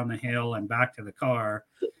there down the hill and back to the car.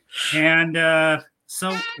 And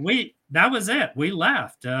so that was it. We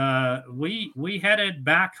left. We headed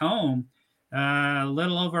back home, a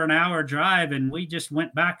little over an hour drive, and we just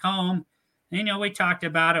went back home. We talked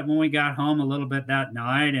about it when we got home a little bit that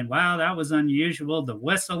night, and wow, that was unusual, the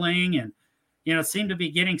whistling, and seemed to be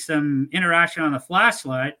getting some interaction on the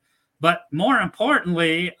flashlight. But more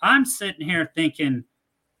importantly, I'm sitting here thinking,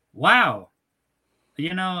 wow,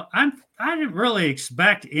 I didn't really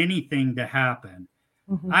expect anything to happen.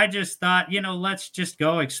 I just thought, let's just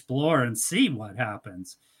go explore and see what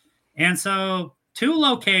happens. And so 2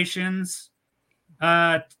 locations,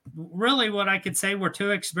 really what I could say were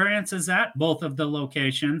 2 experiences at both of the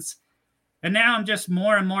locations. And now I'm just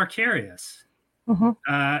more and more curious,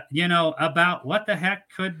 about what the heck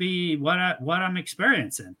could be what I'm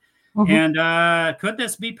experiencing. And could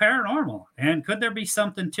this be paranormal? And could there be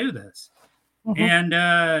something to this? And,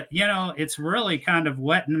 it's really kind of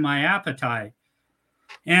whetting my appetite.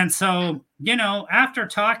 And so, after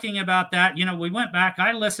talking about that, we went back,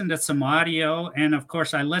 I listened to some audio. And of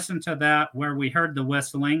course, I listened to that where we heard the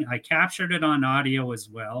whistling. I captured it on audio as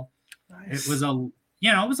well. Nice. It was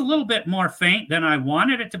a little bit more faint than I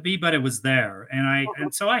wanted it to be, but it was there.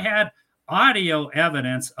 And so I had audio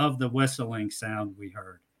evidence of the whistling sound we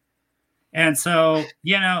heard. And so,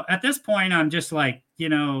 at this point, I'm just like,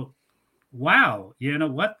 wow,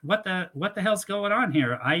 what the hell's going on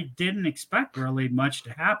here? I didn't expect really much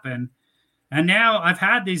to happen. And now I've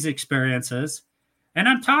had these experiences and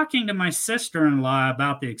I'm talking to my sister-in-law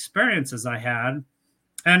about the experiences I had.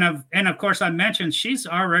 And of course, I mentioned she's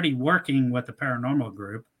already working with the paranormal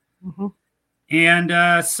group.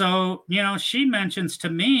 And so, she mentions to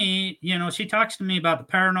me, she talks to me about the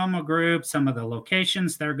paranormal group, some of the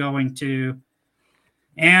locations they're going to.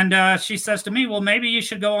 And she says to me, well, maybe you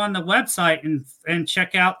should go on the website and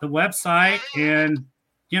check out the website and,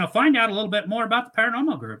 find out a little bit more about the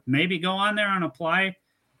paranormal group. Maybe go on there and apply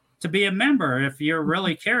to be a member if you're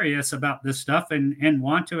really curious about this stuff and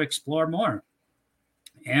want to explore more.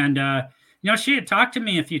 And, she had talked to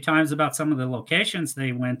me a few times about some of the locations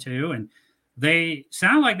they went to, and they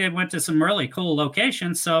sound like they went to some really cool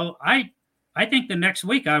locations. So I think the next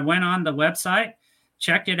week I went on the website,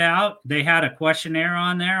 checked it out. They had a questionnaire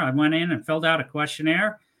on there. I went in and filled out a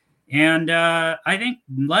questionnaire. And I think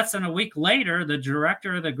less than a week later, the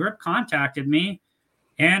director of the group contacted me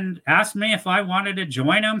and asked me if I wanted to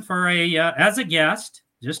join them for as a guest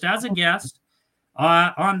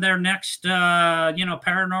on their next,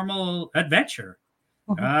 paranormal adventure,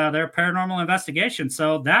 their paranormal investigation.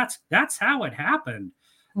 So that's how it happened.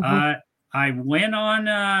 I went on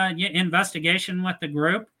investigation with the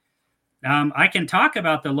group. I can talk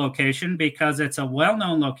about the location because it's a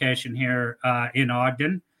well-known location here in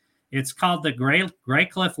Ogden. It's called the Gray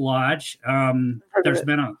Cliff Lodge. There's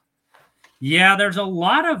been there's a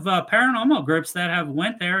lot of paranormal groups that have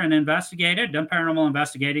went there and investigated, done paranormal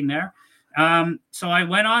investigating there. So I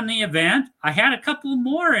went on the event. I had a couple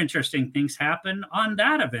more interesting things happen on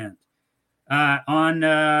that event.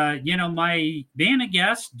 My being a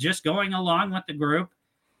guest, just going along with the group.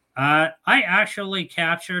 I actually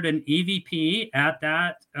captured an EVP at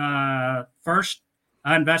that first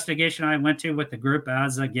investigation I went to with the group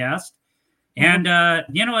as a guest. And,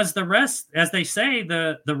 as they say,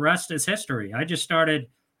 the rest is history. I just started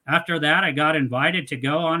after that. I got invited to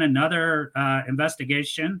go on another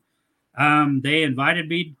investigation. They invited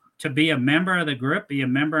me to be a member of the group, be a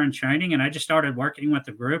member in training. And I just started working with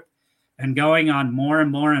the group and going on more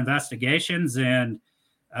and more investigations. And,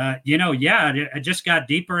 I just got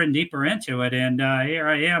deeper and deeper into it. And here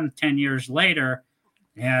I am 10 years later.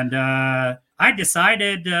 And I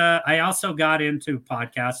decided I also got into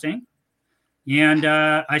podcasting. And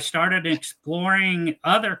I started exploring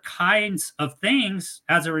other kinds of things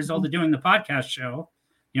as a result of doing the podcast show.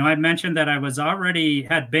 I mentioned that I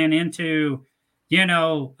had been into,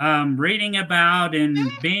 reading about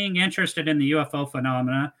and being interested in the UFO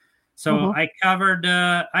phenomena. So I covered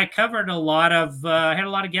a lot of, had a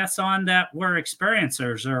lot of guests on that were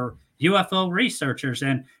experiencers or UFO researchers,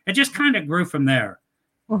 and it just kind of grew from there.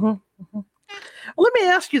 Well, let me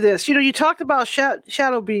ask you this. You talked about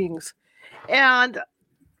shadow beings, and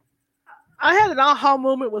I had an aha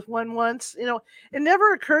moment with one once. It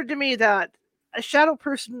never occurred to me that a shadow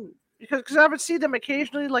person, because I would see them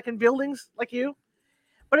occasionally, like in buildings like you,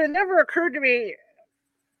 but it never occurred to me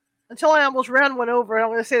until I almost ran one over, and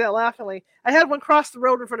I'm going to say that laughingly. I had one cross the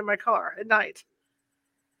road in front of my car at night.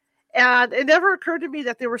 And it never occurred to me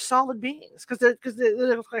that they were solid beings, because they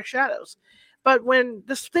look like shadows. But when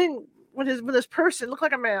this person looked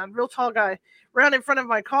like a man, real tall guy, ran in front of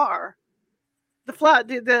my car,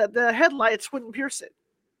 the headlights wouldn't pierce it.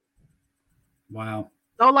 Wow.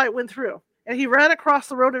 No light went through. And he ran across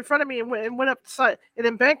the road in front of me and went up the side, an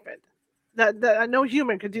embankment. That no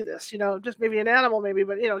human could do this, just maybe an animal, maybe,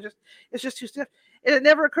 but it's just too stiff. And it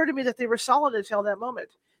never occurred to me that they were solid until that moment.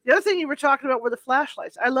 The other thing you were talking about were the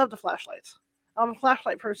flashlights. I love the flashlights. I'm a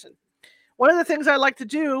flashlight person. One of the things I like to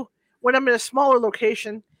do when I'm in a smaller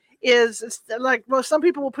location is, it's like, well, some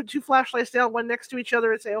people will put two flashlights down, one next to each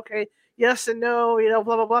other, and say, okay, yes and no,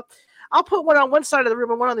 blah, blah, blah. I'll put one on one side of the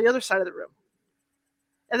room and one on the other side of the room.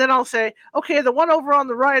 And then I'll say, okay, the one over on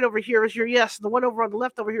the right over here is your yes, and the one over on the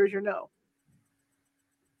left over here is your no.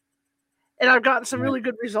 And I've gotten some really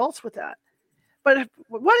good results with that. But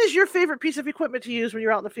what is your favorite piece of equipment to use when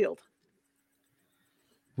you're out in the field?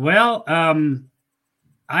 Well,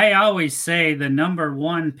 I always say the number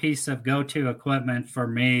one piece of go-to equipment for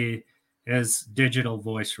me is digital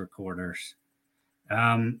voice recorders.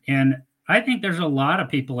 And I think there's a lot of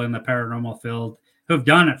people in the paranormal field who've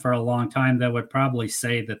done it for a long time that would probably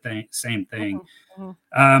say the same thing.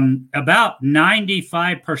 About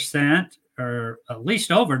 95%, or at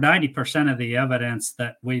least over 90% of the evidence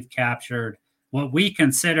that we've captured, what we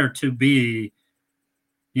consider to be,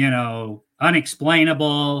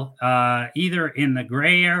 unexplainable, either in the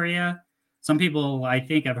gray area. Some people, I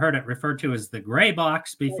think, have heard it referred to as the gray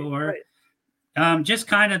box before. Right. Just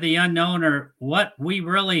kind of the unknown, or what we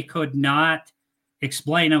really could not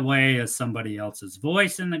explain away as somebody else's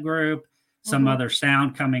voice in the group, some other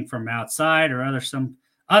sound coming from outside, or some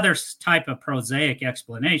other type of prosaic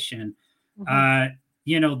explanation.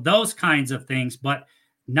 Those kinds of things. But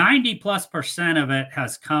 90+% of it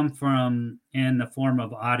has come from in the form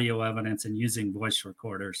of audio evidence and using voice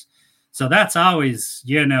recorders. So that's always,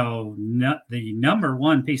 the number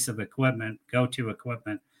one piece of equipment, go-to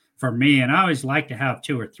equipment for me. And I always like to have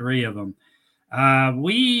 2 or 3 of them.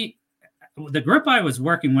 The group I was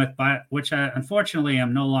working with, which I unfortunately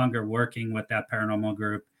am no longer working with, that paranormal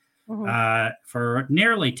group. For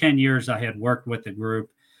nearly 10 years, I had worked with the group.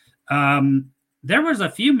 There was a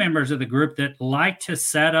few members of the group that liked to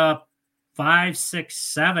set up 5, 6,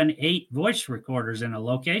 7, 8 voice recorders in a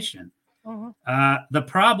location. The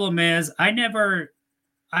problem is I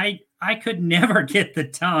could never get the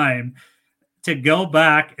time to go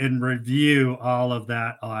back and review all of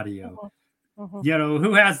that audio.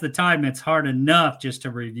 Who has the time? It's hard enough just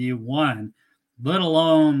to review one, let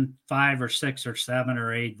alone 5 or 6 or 7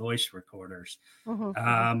 or 8 voice recorders,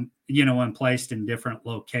 when placed in different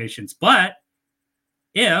locations. But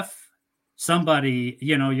if somebody,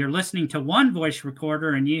 you're listening to one voice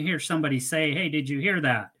recorder and you hear somebody say, hey, did you hear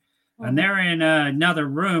that? And they're in another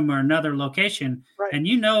room or another location, and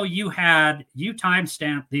you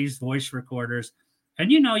timestamped these voice recorders,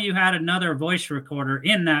 and you had another voice recorder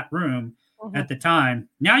in that room at the time.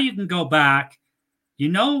 Now you can go back. You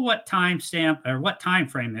know what timestamp or what time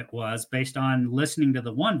frame it was based on listening to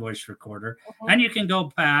the one voice recorder, and you can go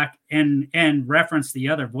back and reference the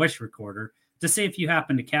other voice recorder to see if you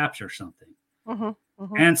happen to capture something.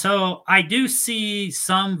 And so I do see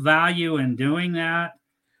some value in doing that,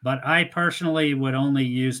 but I personally would only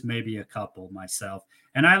use maybe a couple myself.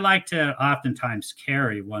 And I like to oftentimes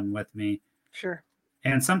carry one with me. Sure.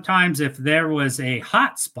 And sometimes if there was a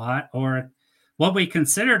hot spot or what we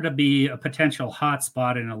consider to be a potential hot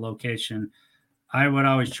spot in a location, I would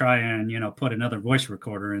always try and, put another voice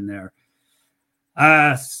recorder in there.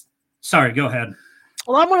 Sorry, go ahead.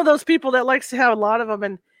 Well, I'm one of those people that likes to have a lot of them,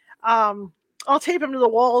 and I'll tape them to the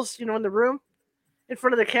walls, in the room in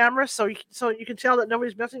front of the camera, so you can tell that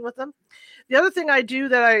nobody's messing with them. The other thing I do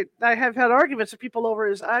that I have had arguments with people over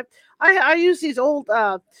is I use these old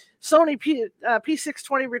Sony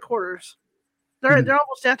P620 recorders. They're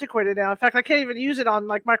almost antiquated now. In fact, I can't even use it on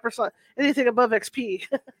like Microsoft anything above XP.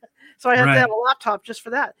 So I have to have a laptop just for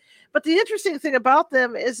that. But the interesting thing about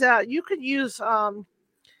them is that you can use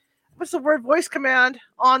voice command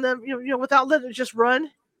on them, without letting it just run.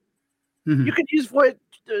 You can use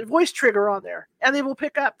voice trigger on there, and they will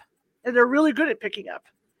pick up, and they're really good at picking up.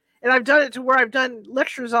 And I've done it to where I've done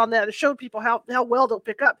lectures on that to show people how well they'll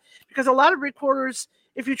pick up, because a lot of recorders,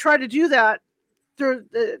 if you try to do that,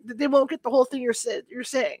 they won't get the whole thing you're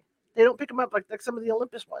saying. They don't pick them up like some of the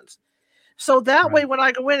Olympus ones. So that way, when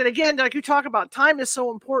I go in, and again, like you talk about, time is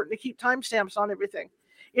so important to keep timestamps on everything.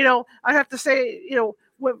 I have to say,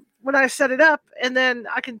 when I set it up, and then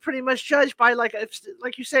I can pretty much judge by like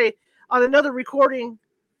you say, on another recording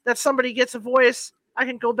that somebody gets a voice, I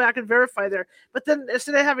can go back and verify there. But then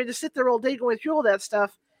instead of having to sit there all day going through all that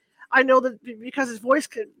stuff, I know that because it's voice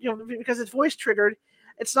triggered,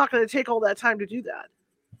 it's not going to take all that time to do that.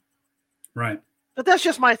 Right. But that's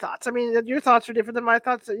just my thoughts. I mean, your thoughts are different than my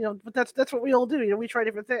thoughts. But that's what we all do. We try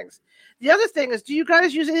different things. The other thing is, do you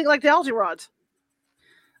guys use anything like dowsing rods?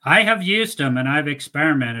 I have used them, and I've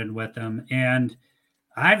experimented with them, and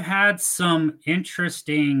I've had some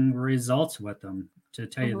interesting results with them, to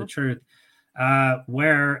tell you the truth,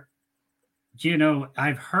 where,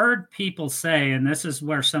 I've heard people say, and this is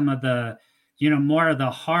where some of the, more of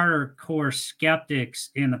the harder core skeptics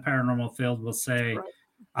in the paranormal field will say,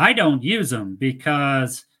 I don't use them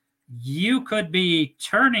because you could be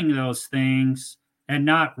turning those things and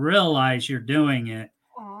not realize you're doing it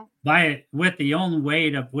with the own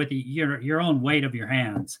weight of your own weight of your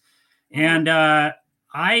hands. And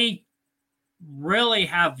I really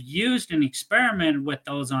have used and experimented with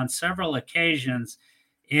those on several occasions.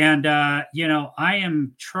 And, I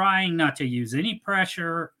am trying not to use any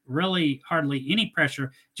pressure, really hardly any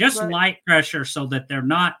pressure, just light pressure so that they're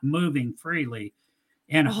not moving freely,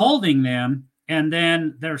 and holding them. And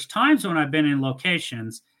then there's times when I've been in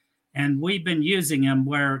locations and we've been using them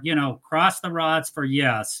where, cross the rods for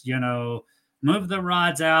yes, move the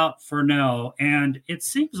rods out for no. And it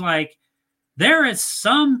seems like there is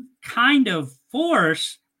some kind of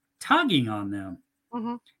force tugging on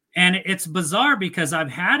them. And it's bizarre because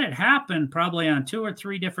I've had it happen probably on 2 or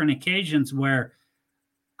 3 different occasions where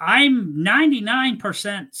I'm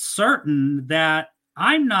 99% certain that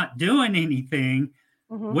I'm not doing anything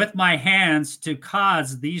with my hands to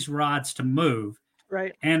cause these rods to move.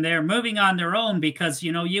 Right. And they're moving on their own because,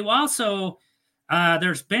 you also,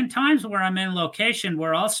 there's been times where I'm in location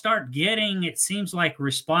where I'll start getting, it seems like,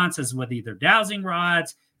 responses with either dowsing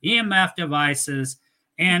rods, EMF devices,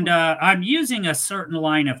 and I'm using a certain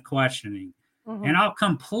line of questioning. And I'll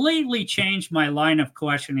completely change my line of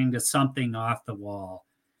questioning to something off the wall.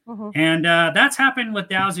 And that's happened with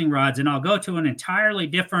dowsing rods. And I'll go to an entirely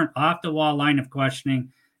different off the wall line of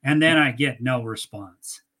questioning, and then I get no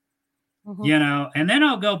response. And then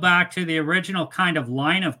I'll go back to the original kind of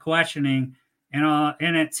line of questioning,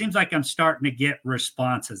 and it seems like I'm starting to get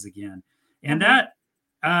responses again. And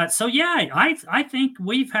so yeah, I think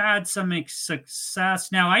we've had some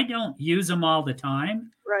success. Now, I don't use them all the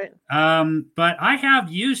time. Right. But I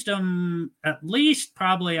have used them at least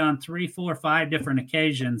probably on 3, 4, 5 different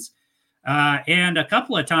occasions. And a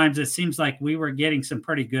couple of times it seems like we were getting some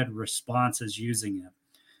pretty good responses using it.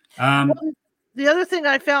 Well, the other thing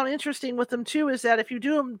I found interesting with them too is that if you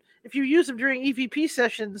use them during EVP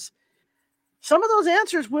sessions, some of those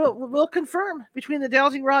answers will confirm between the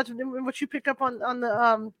dowsing rods and what you pick up on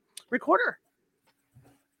the recorder.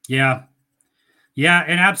 Yeah,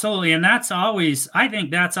 and absolutely. And I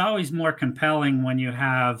think that's always more compelling when you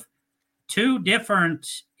have 2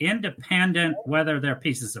 different independent, whether they're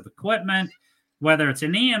pieces of equipment, whether it's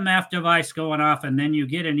an EMF device going off and then you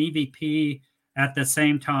get an EVP at the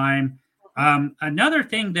same time. Another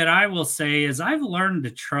thing that I will say is I've learned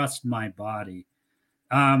to trust my body.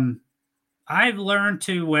 I've learned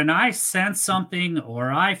to, when I sense something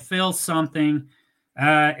or I feel something,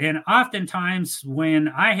 and oftentimes when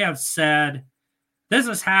I have said, this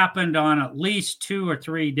has happened on at least 2 or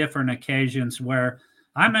 3 different occasions where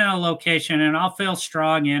I'm in a location and I'll feel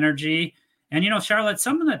strong energy. And, Charlotte,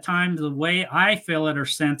 some of the times the way I feel it or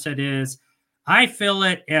sense it is I feel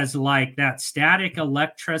it as like that static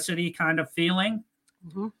electricity kind of feeling.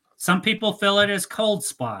 Mm-hmm. Some people feel it as cold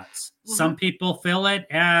spots. Mm-hmm. Some people feel it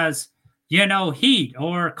as, heat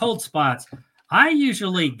or cold spots. I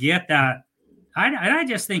usually get that. I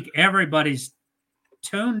just think everybody's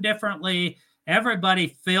tuned differently.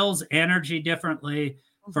 Everybody feels energy differently.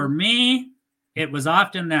 Mm-hmm. For me, it was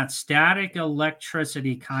often that static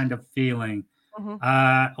electricity kind of feeling.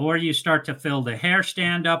 Mm-hmm. Or you start to feel the hair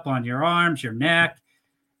stand up on your arms, your neck.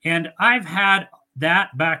 And I've had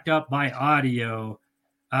that backed up by audio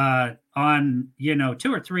on 2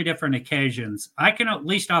 or 3 different occasions. I can at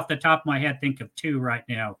least off the top of my head think of 2 right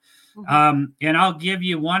now. Mm-hmm. And I'll give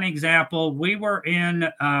you one example. We were in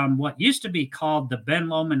what used to be called the Ben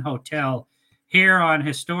Lomond Hotel here on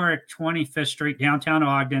historic 25th Street, downtown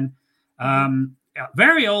Ogden.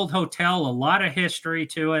 Very old hotel, a lot of history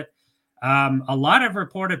to it, a lot of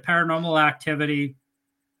reported paranormal activity.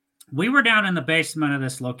 We were down in the basement of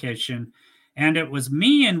this location, and it was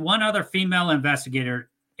me and one other female investigator.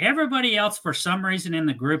 Everybody else, for some reason in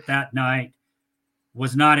the group that night,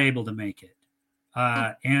 was not able to make it.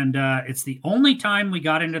 And it's the only time we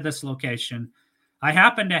got into this location. I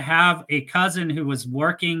happened to have a cousin who was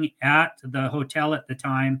working at the hotel at the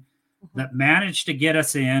time that managed to get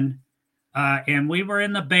us in. And we were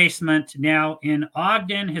in the basement. Now, in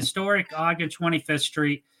Ogden, historic Ogden 25th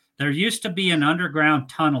Street, there used to be an underground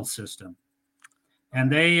tunnel system.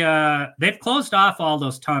 And they've closed off all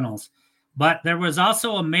those tunnels. But there was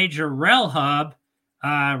also a major rail hub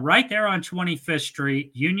right there on 25th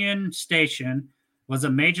Street. Union Station was a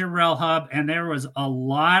major rail hub, and there was a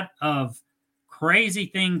lot of crazy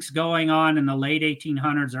things going on in the late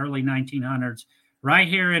 1800s, early 1900s, right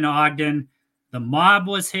here in Ogden. The mob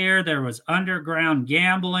was here. There was underground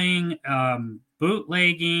gambling,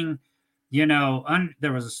 bootlegging,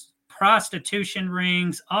 there was prostitution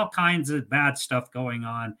rings, all kinds of bad stuff going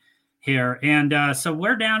on here. And so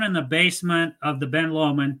we're down in the basement of the Ben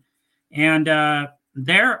Lomond, and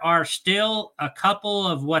there are still a couple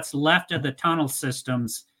of what's left of the tunnel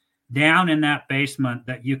systems down in that basement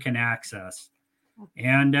that you can access.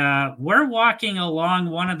 And we're walking along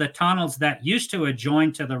one of the tunnels that used to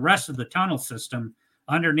adjoin to the rest of the tunnel system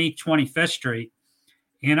underneath 25th Street.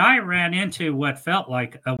 And I ran into what felt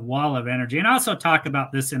like a wall of energy. And I also talk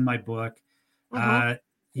about this in my book. I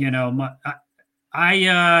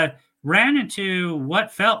ran into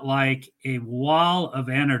what felt like a wall of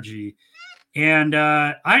energy. And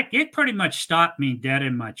it pretty much stopped me dead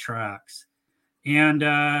in my tracks. And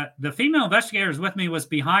the female investigator was with me, was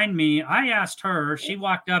behind me. I asked her, she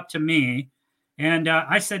walked up to me, and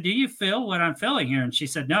I said, do you feel what I'm feeling here? And she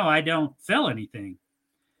said, no, I don't feel anything.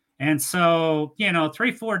 And so,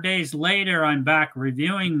 3-4 days later, I'm back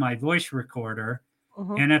reviewing my voice recorder.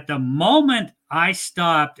 And at the moment I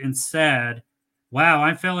stopped and said, wow,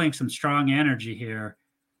 I'm feeling some strong energy here,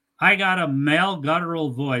 I got a male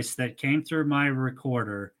guttural voice that came through my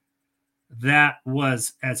recorder that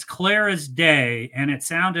was as clear as day, and it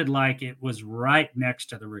sounded like it was right next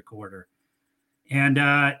to the recorder. And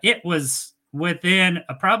it was within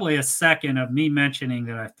probably a second of me mentioning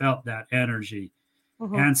that I felt that energy.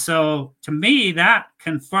 And so to me, that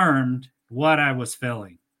confirmed what I was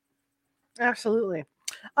feeling. Absolutely.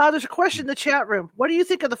 There's a question in the chat room. What do you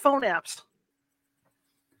think of the phone apps?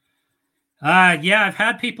 Yeah, I've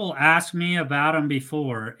had people ask me about them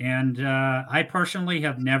before, and I personally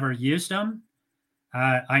have never used them.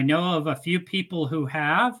 I know of a few people who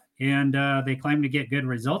have, and they claim to get good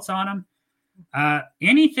results on them.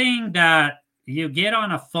 Anything that you get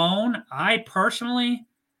on a phone, I personally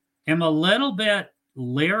am a little bit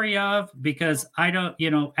leery of, because I don't,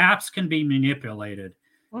 apps can be manipulated.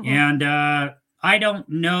 And I don't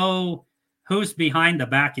know who's behind the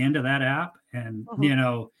back end of that app, and,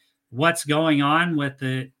 what's going on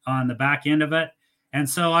on the back end of it. And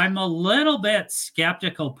so I'm a little bit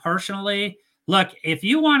skeptical personally. Look, if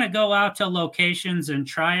you want to go out to locations and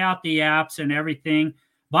try out the apps and everything,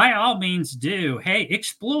 by all means do. Hey,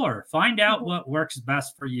 explore, find out what works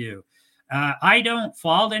best for you. I don't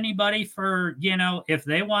fault anybody for, if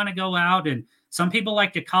they want to go out, and some people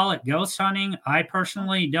like to call it ghost hunting. I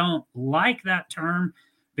personally don't like that term,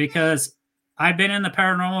 because I've been in the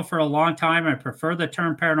paranormal for a long time. I prefer the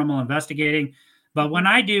term paranormal investigating. But when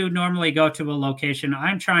I do normally go to a location,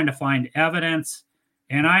 I'm trying to find evidence,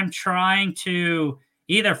 and I'm trying to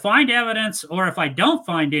either find evidence, or if I don't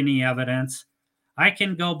find any evidence, I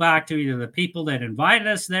can go back to either the people that invited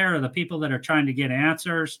us there or the people that are trying to get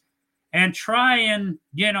answers and try and,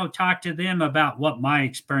 talk to them about what my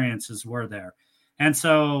experiences were there. And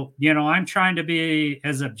so, I'm trying to be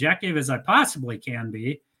as objective as I possibly can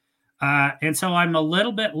be. And so I'm a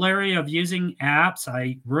little bit leery of using apps.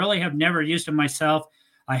 I really have never used them myself.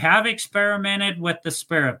 I have experimented with the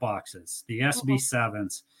spirit boxes, the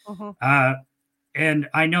SB7s. And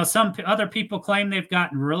I know some other people claim they've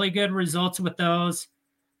gotten really good results with those.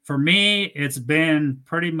 For me, it's been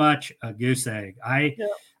pretty much a goose egg.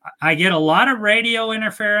 I get a lot of radio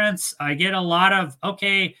interference. I get a lot of,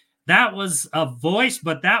 okay, that was a voice,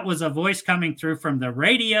 but that was a voice coming through from the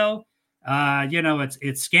radio.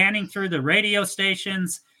 It's scanning through the radio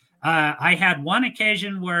stations. I had one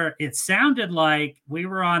occasion where it sounded like we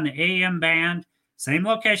were on the AM band, same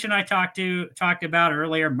location I talked about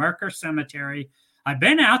earlier, Merker Cemetery. I've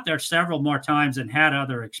been out there several more times and had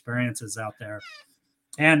other experiences out there.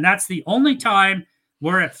 And that's the only time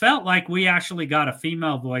where it felt like we actually got a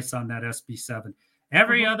female voice on that SB7.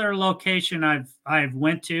 Every other location I've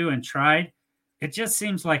went to and tried, it just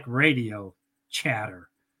seems like radio chatter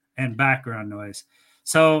and background noise.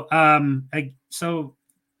 So so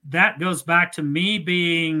that goes back to me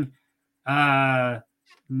being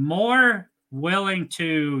more willing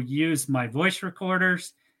to use my voice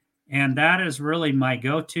recorders, and that is really my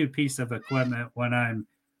go-to piece of equipment when I'm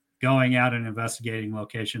going out and investigating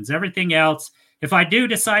locations. Everything else, if I do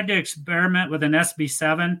decide to experiment with an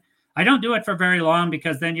SB7, I don't do it for very long,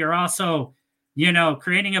 because then you're also,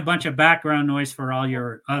 creating a bunch of background noise for all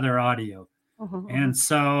your other audio. And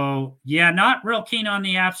so, not real keen on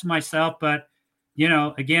the apps myself, but,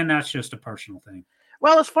 again, that's just a personal thing.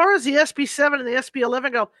 Well, as far as the SB7 and the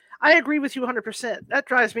SB11 go, I agree with you 100%. That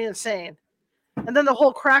drives me insane. And then the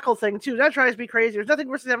whole crackle thing, too, that drives me crazy. There's nothing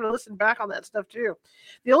worse than having to listen back on that stuff, too.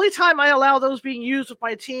 The only time I allow those being used with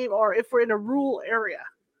my team are if we're in a rural area,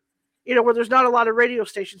 where there's not a lot of radio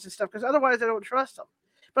stations and stuff, because otherwise I don't trust them.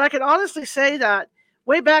 But I can honestly say that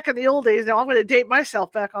way back in the old days, now I'm going to date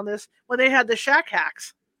myself back on this, when they had the shack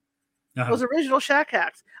hacks, those original shack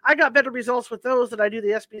hacks, I got better results with those than I do the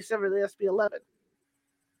SB7 or the SB11.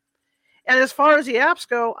 And as far as the apps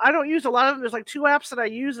go, I don't use a lot of them. There's like 2 apps that I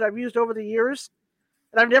use that I've used over the years,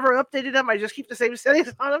 and I've never updated them. I just keep the same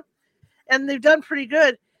settings on them, and they've done pretty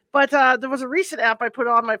good. But there was a recent app I put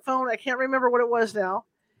on my phone. I can't remember what it was now,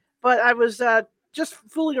 but I was just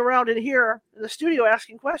fooling around in here in the studio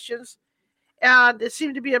asking questions, and it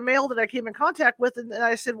seemed to be a male that I came in contact with, and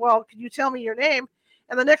I said, well, can you tell me your name?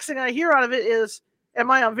 And the next thing I hear out of it is,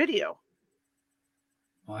 am I on video?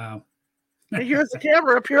 Wow. And here's the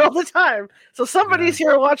camera up here all the time. So somebody's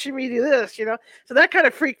here watching me do this, So that kind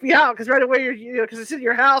of freaked me out, because right away because it's in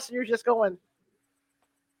your house and you're just going,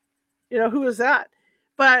 who is that?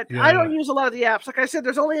 But I don't use a lot of the apps. Like I said,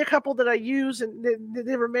 there's only a couple that I use, and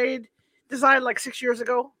they were designed like 6 years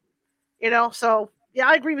ago, So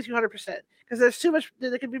I agree with you 100%, because there's too much.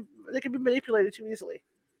 They can be manipulated too easily.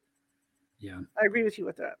 Yeah, I agree with you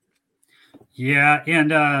with that. Yeah,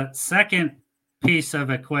 and second piece of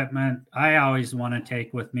equipment I always want to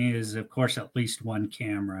take with me is, of course, at least one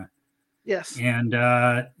camera. Yes. And,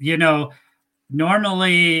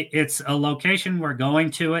 normally it's a location we're going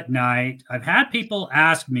to at night. I've had people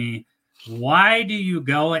ask me, why do you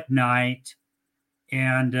go at night?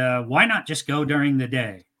 And why not just go during the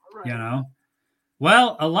day? Right.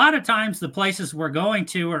 Well, a lot of times the places we're going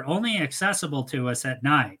to are only accessible to us at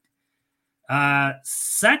night.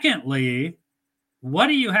 Secondly, what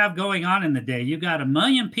do you have going on in the day? You got a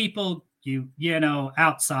million people,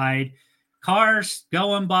 outside, cars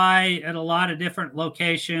going by at a lot of different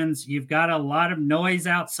locations. You've got a lot of noise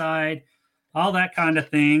outside, all that kind of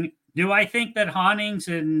thing. Do I think that hauntings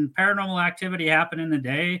and paranormal activity happen in the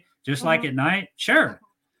day, just like at night? Sure.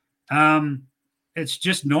 It's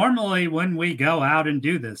just normally when we go out and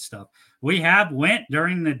do this stuff. We have went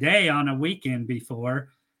during the day on a weekend before,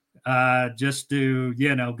 just to,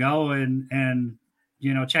 go and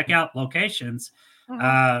check out locations.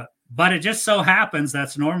 But it just so happens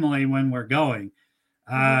that's normally when we're going.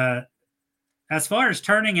 As far as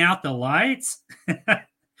turning out the lights,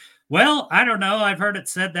 well, I don't know. I've heard it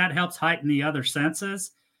said that helps heighten the other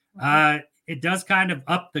senses. It does kind of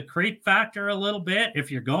up the creep factor a little bit if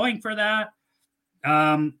you're going for that.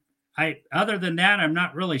 Other than that, I'm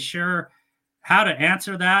not really sure how to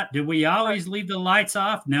answer that. Do we always leave the lights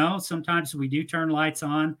off? No, sometimes we do turn lights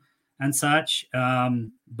on and such.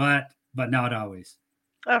 But but not always.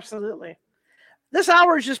 Absolutely. This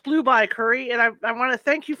hour just blew by, Curry, and I want to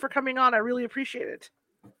thank you for coming on. I really appreciate it.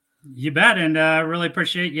 You bet. And really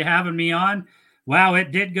appreciate you having me on. Wow,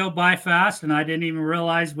 it did go by fast, and I didn't even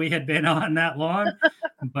realize we had been on that long.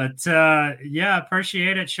 But yeah,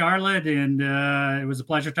 appreciate it, Charlotte. And it was a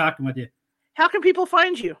pleasure talking with you. How can people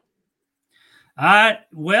find you?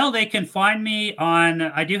 Well, they can find me on,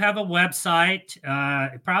 I do have a website.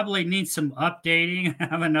 It probably needs some updating. I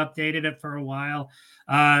haven't updated it for a while.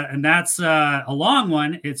 And that's a long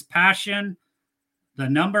one. It's passion, the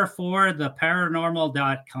number 4, the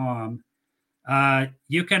paranormal.com.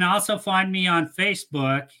 You can also find me on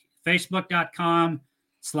Facebook,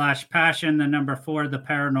 facebook.com/passion, the number 4, the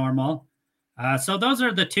paranormal. So those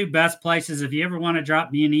are the two best places. If you ever want to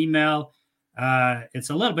drop me an email, it's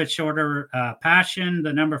a little bit shorter, passion,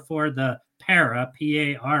 the number 4, the para,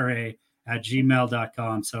 P-A-R-A, at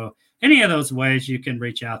gmail.com. So any of those ways you can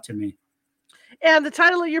reach out to me. And the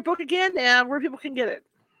title of your book again, and where people can get it.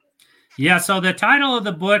 Yeah, so the title of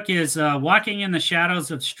the book is Walking in the Shadows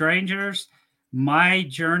of Strangers, My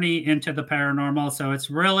Journey into the Paranormal. So it's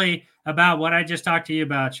really about what I just talked to you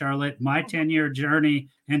about, Charlotte, my 10-year journey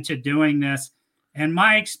into doing this and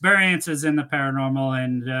my experiences in the paranormal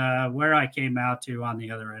and where I came out to on the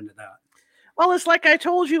other end of that. Well, it's like I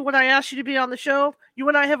told you when I asked you to be on the show. You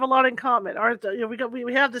and I have a lot in common.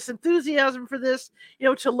 We have this enthusiasm for this,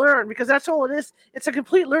 to learn, because that's all it is. It's a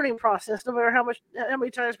complete learning process, no matter how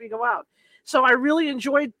many times we go out. So I really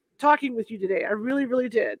enjoyed talking with you today. I really, really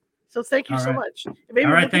did. So thank you so much. Maybe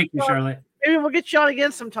all right, thank you, Charlotte. Maybe we'll get you on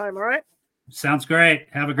again sometime. All right. Sounds great.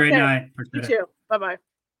 Have a great night. You too. Bye-bye.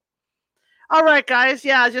 All right, guys.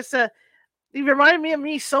 Yeah, just he reminded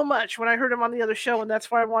me so much when I heard him on the other show, and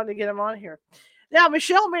that's why I wanted to get him on here. Now,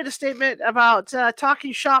 Michelle made a statement about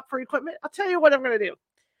talking shop for equipment. I'll tell you what I'm going to do.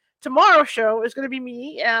 Tomorrow's show is going to be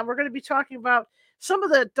me, and we're going to be talking about some of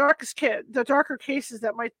the darker cases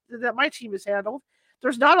that my team has handled.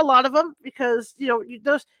 There's not a lot of them because I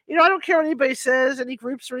don't care what anybody says, any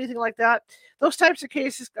groups or anything like that. Those types of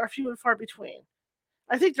cases are few and far between.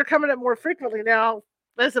 I think they're coming up more frequently now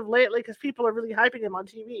as of lately because people are really hyping them on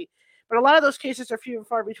TV. But a lot of those cases are few and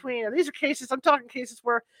far between. And these are cases, I'm talking cases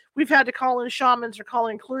where we've had to call in shamans or call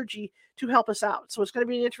in clergy to help us out. So it's going to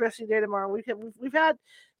be an interesting day tomorrow. We've had,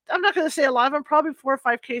 I'm not going to say a lot of them, probably 4 or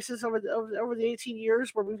 5 cases over the 18 years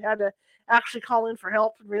where we've had to actually call in for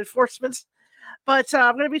help and reinforcements. But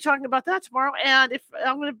I'm going to be talking about that tomorrow. And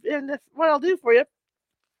what I'll do for you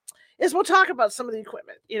is we'll talk about some of the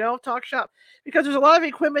equipment, talk shop. Because there's a lot of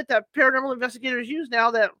equipment that paranormal investigators use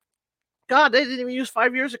now that, God, they didn't even use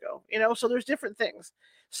 5 years ago, so there's different things.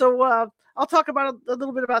 So I'll talk about a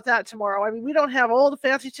little bit about that tomorrow. I mean, we don't have all the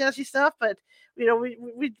fancy stuff, but we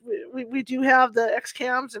do have the X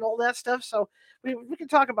cams and all that stuff. So we can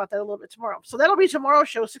talk about that a little bit tomorrow. So that'll be tomorrow's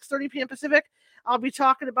show, 6:30 p.m. Pacific. I'll be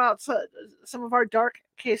talking about some of our dark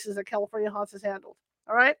cases that California Haunts has handled.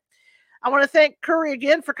 All right. I want to thank Curry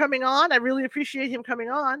again for coming on. I really appreciate him coming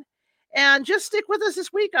on. And just stick with us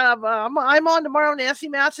this week. I'm on tomorrow. Nancy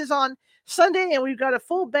Matz is on Sunday, and we've got a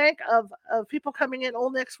full bank of people coming in all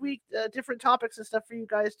next week, different topics and stuff for you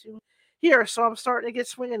guys to hear. So I'm starting to get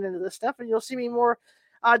swinging into this stuff, and you'll see me more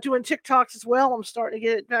doing TikToks as well. I'm starting to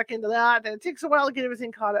get back into that, and it takes a while to get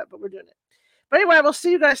everything caught up, but we're doing it. But anyway, we'll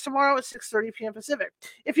see you guys tomorrow at 6:30 p.m. Pacific.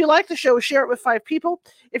 If you like the show, share it with 5 people.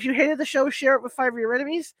 If you hated the show, share it with 5 of your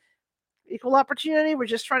enemies. Equal opportunity. We're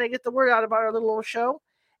just trying to get the word out about our little old show.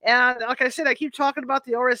 And like I said, I keep talking about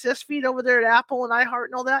the RSS feed over there at Apple and iHeart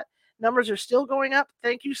and all that. Numbers are still going up.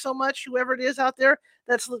 Thank you so much, whoever it is out there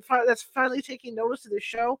that's finally taking notice of this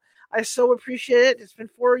show. I so appreciate it. It's been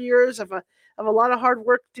 4 years of a lot of hard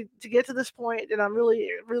work to get to this point, and I'm really,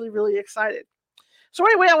 really, really excited. So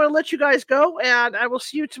anyway, I'm going to let you guys go, and I will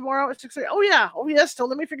see you tomorrow at 6:30. Oh yes, don't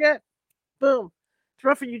let me forget. Boom. It's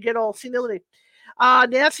rough when you get all senility.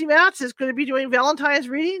 Nancy Matz is going to be doing Valentine's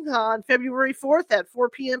readings on February 4th at 4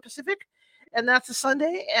 p.m. Pacific, and that's a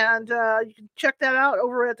Sunday. And you can check that out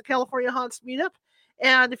over at the California Haunts Meetup.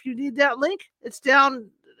 And if you need that link, it's down.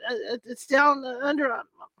 It's down under.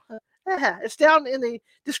 It's down in the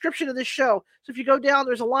description of this show. So if you go down,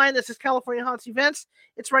 there's a line that says California Haunts Events.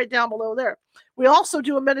 It's right down below there. We also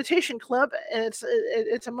do a meditation club, and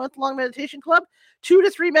it's a month-long meditation club, 2 to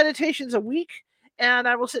 3 meditations a week. And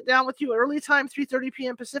I will sit down with you early time, 3:30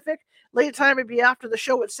 p.m. Pacific. Late time would be after the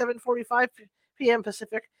show at 7:45 p.m.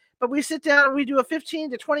 Pacific. But we sit down and we do a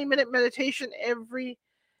 15 to 20-minute meditation every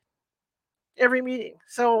meeting.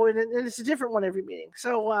 So and it's a different one every meeting.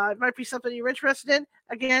 So it might be something you're interested in.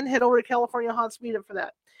 Again, head over to California Haunts Meetup for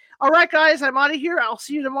that. All right, guys, I'm out of here. I'll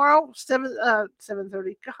see you tomorrow,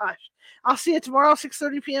 7:30. Gosh, I'll see you tomorrow,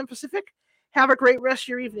 6:30 p.m. Pacific. Have a great rest of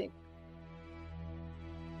your evening.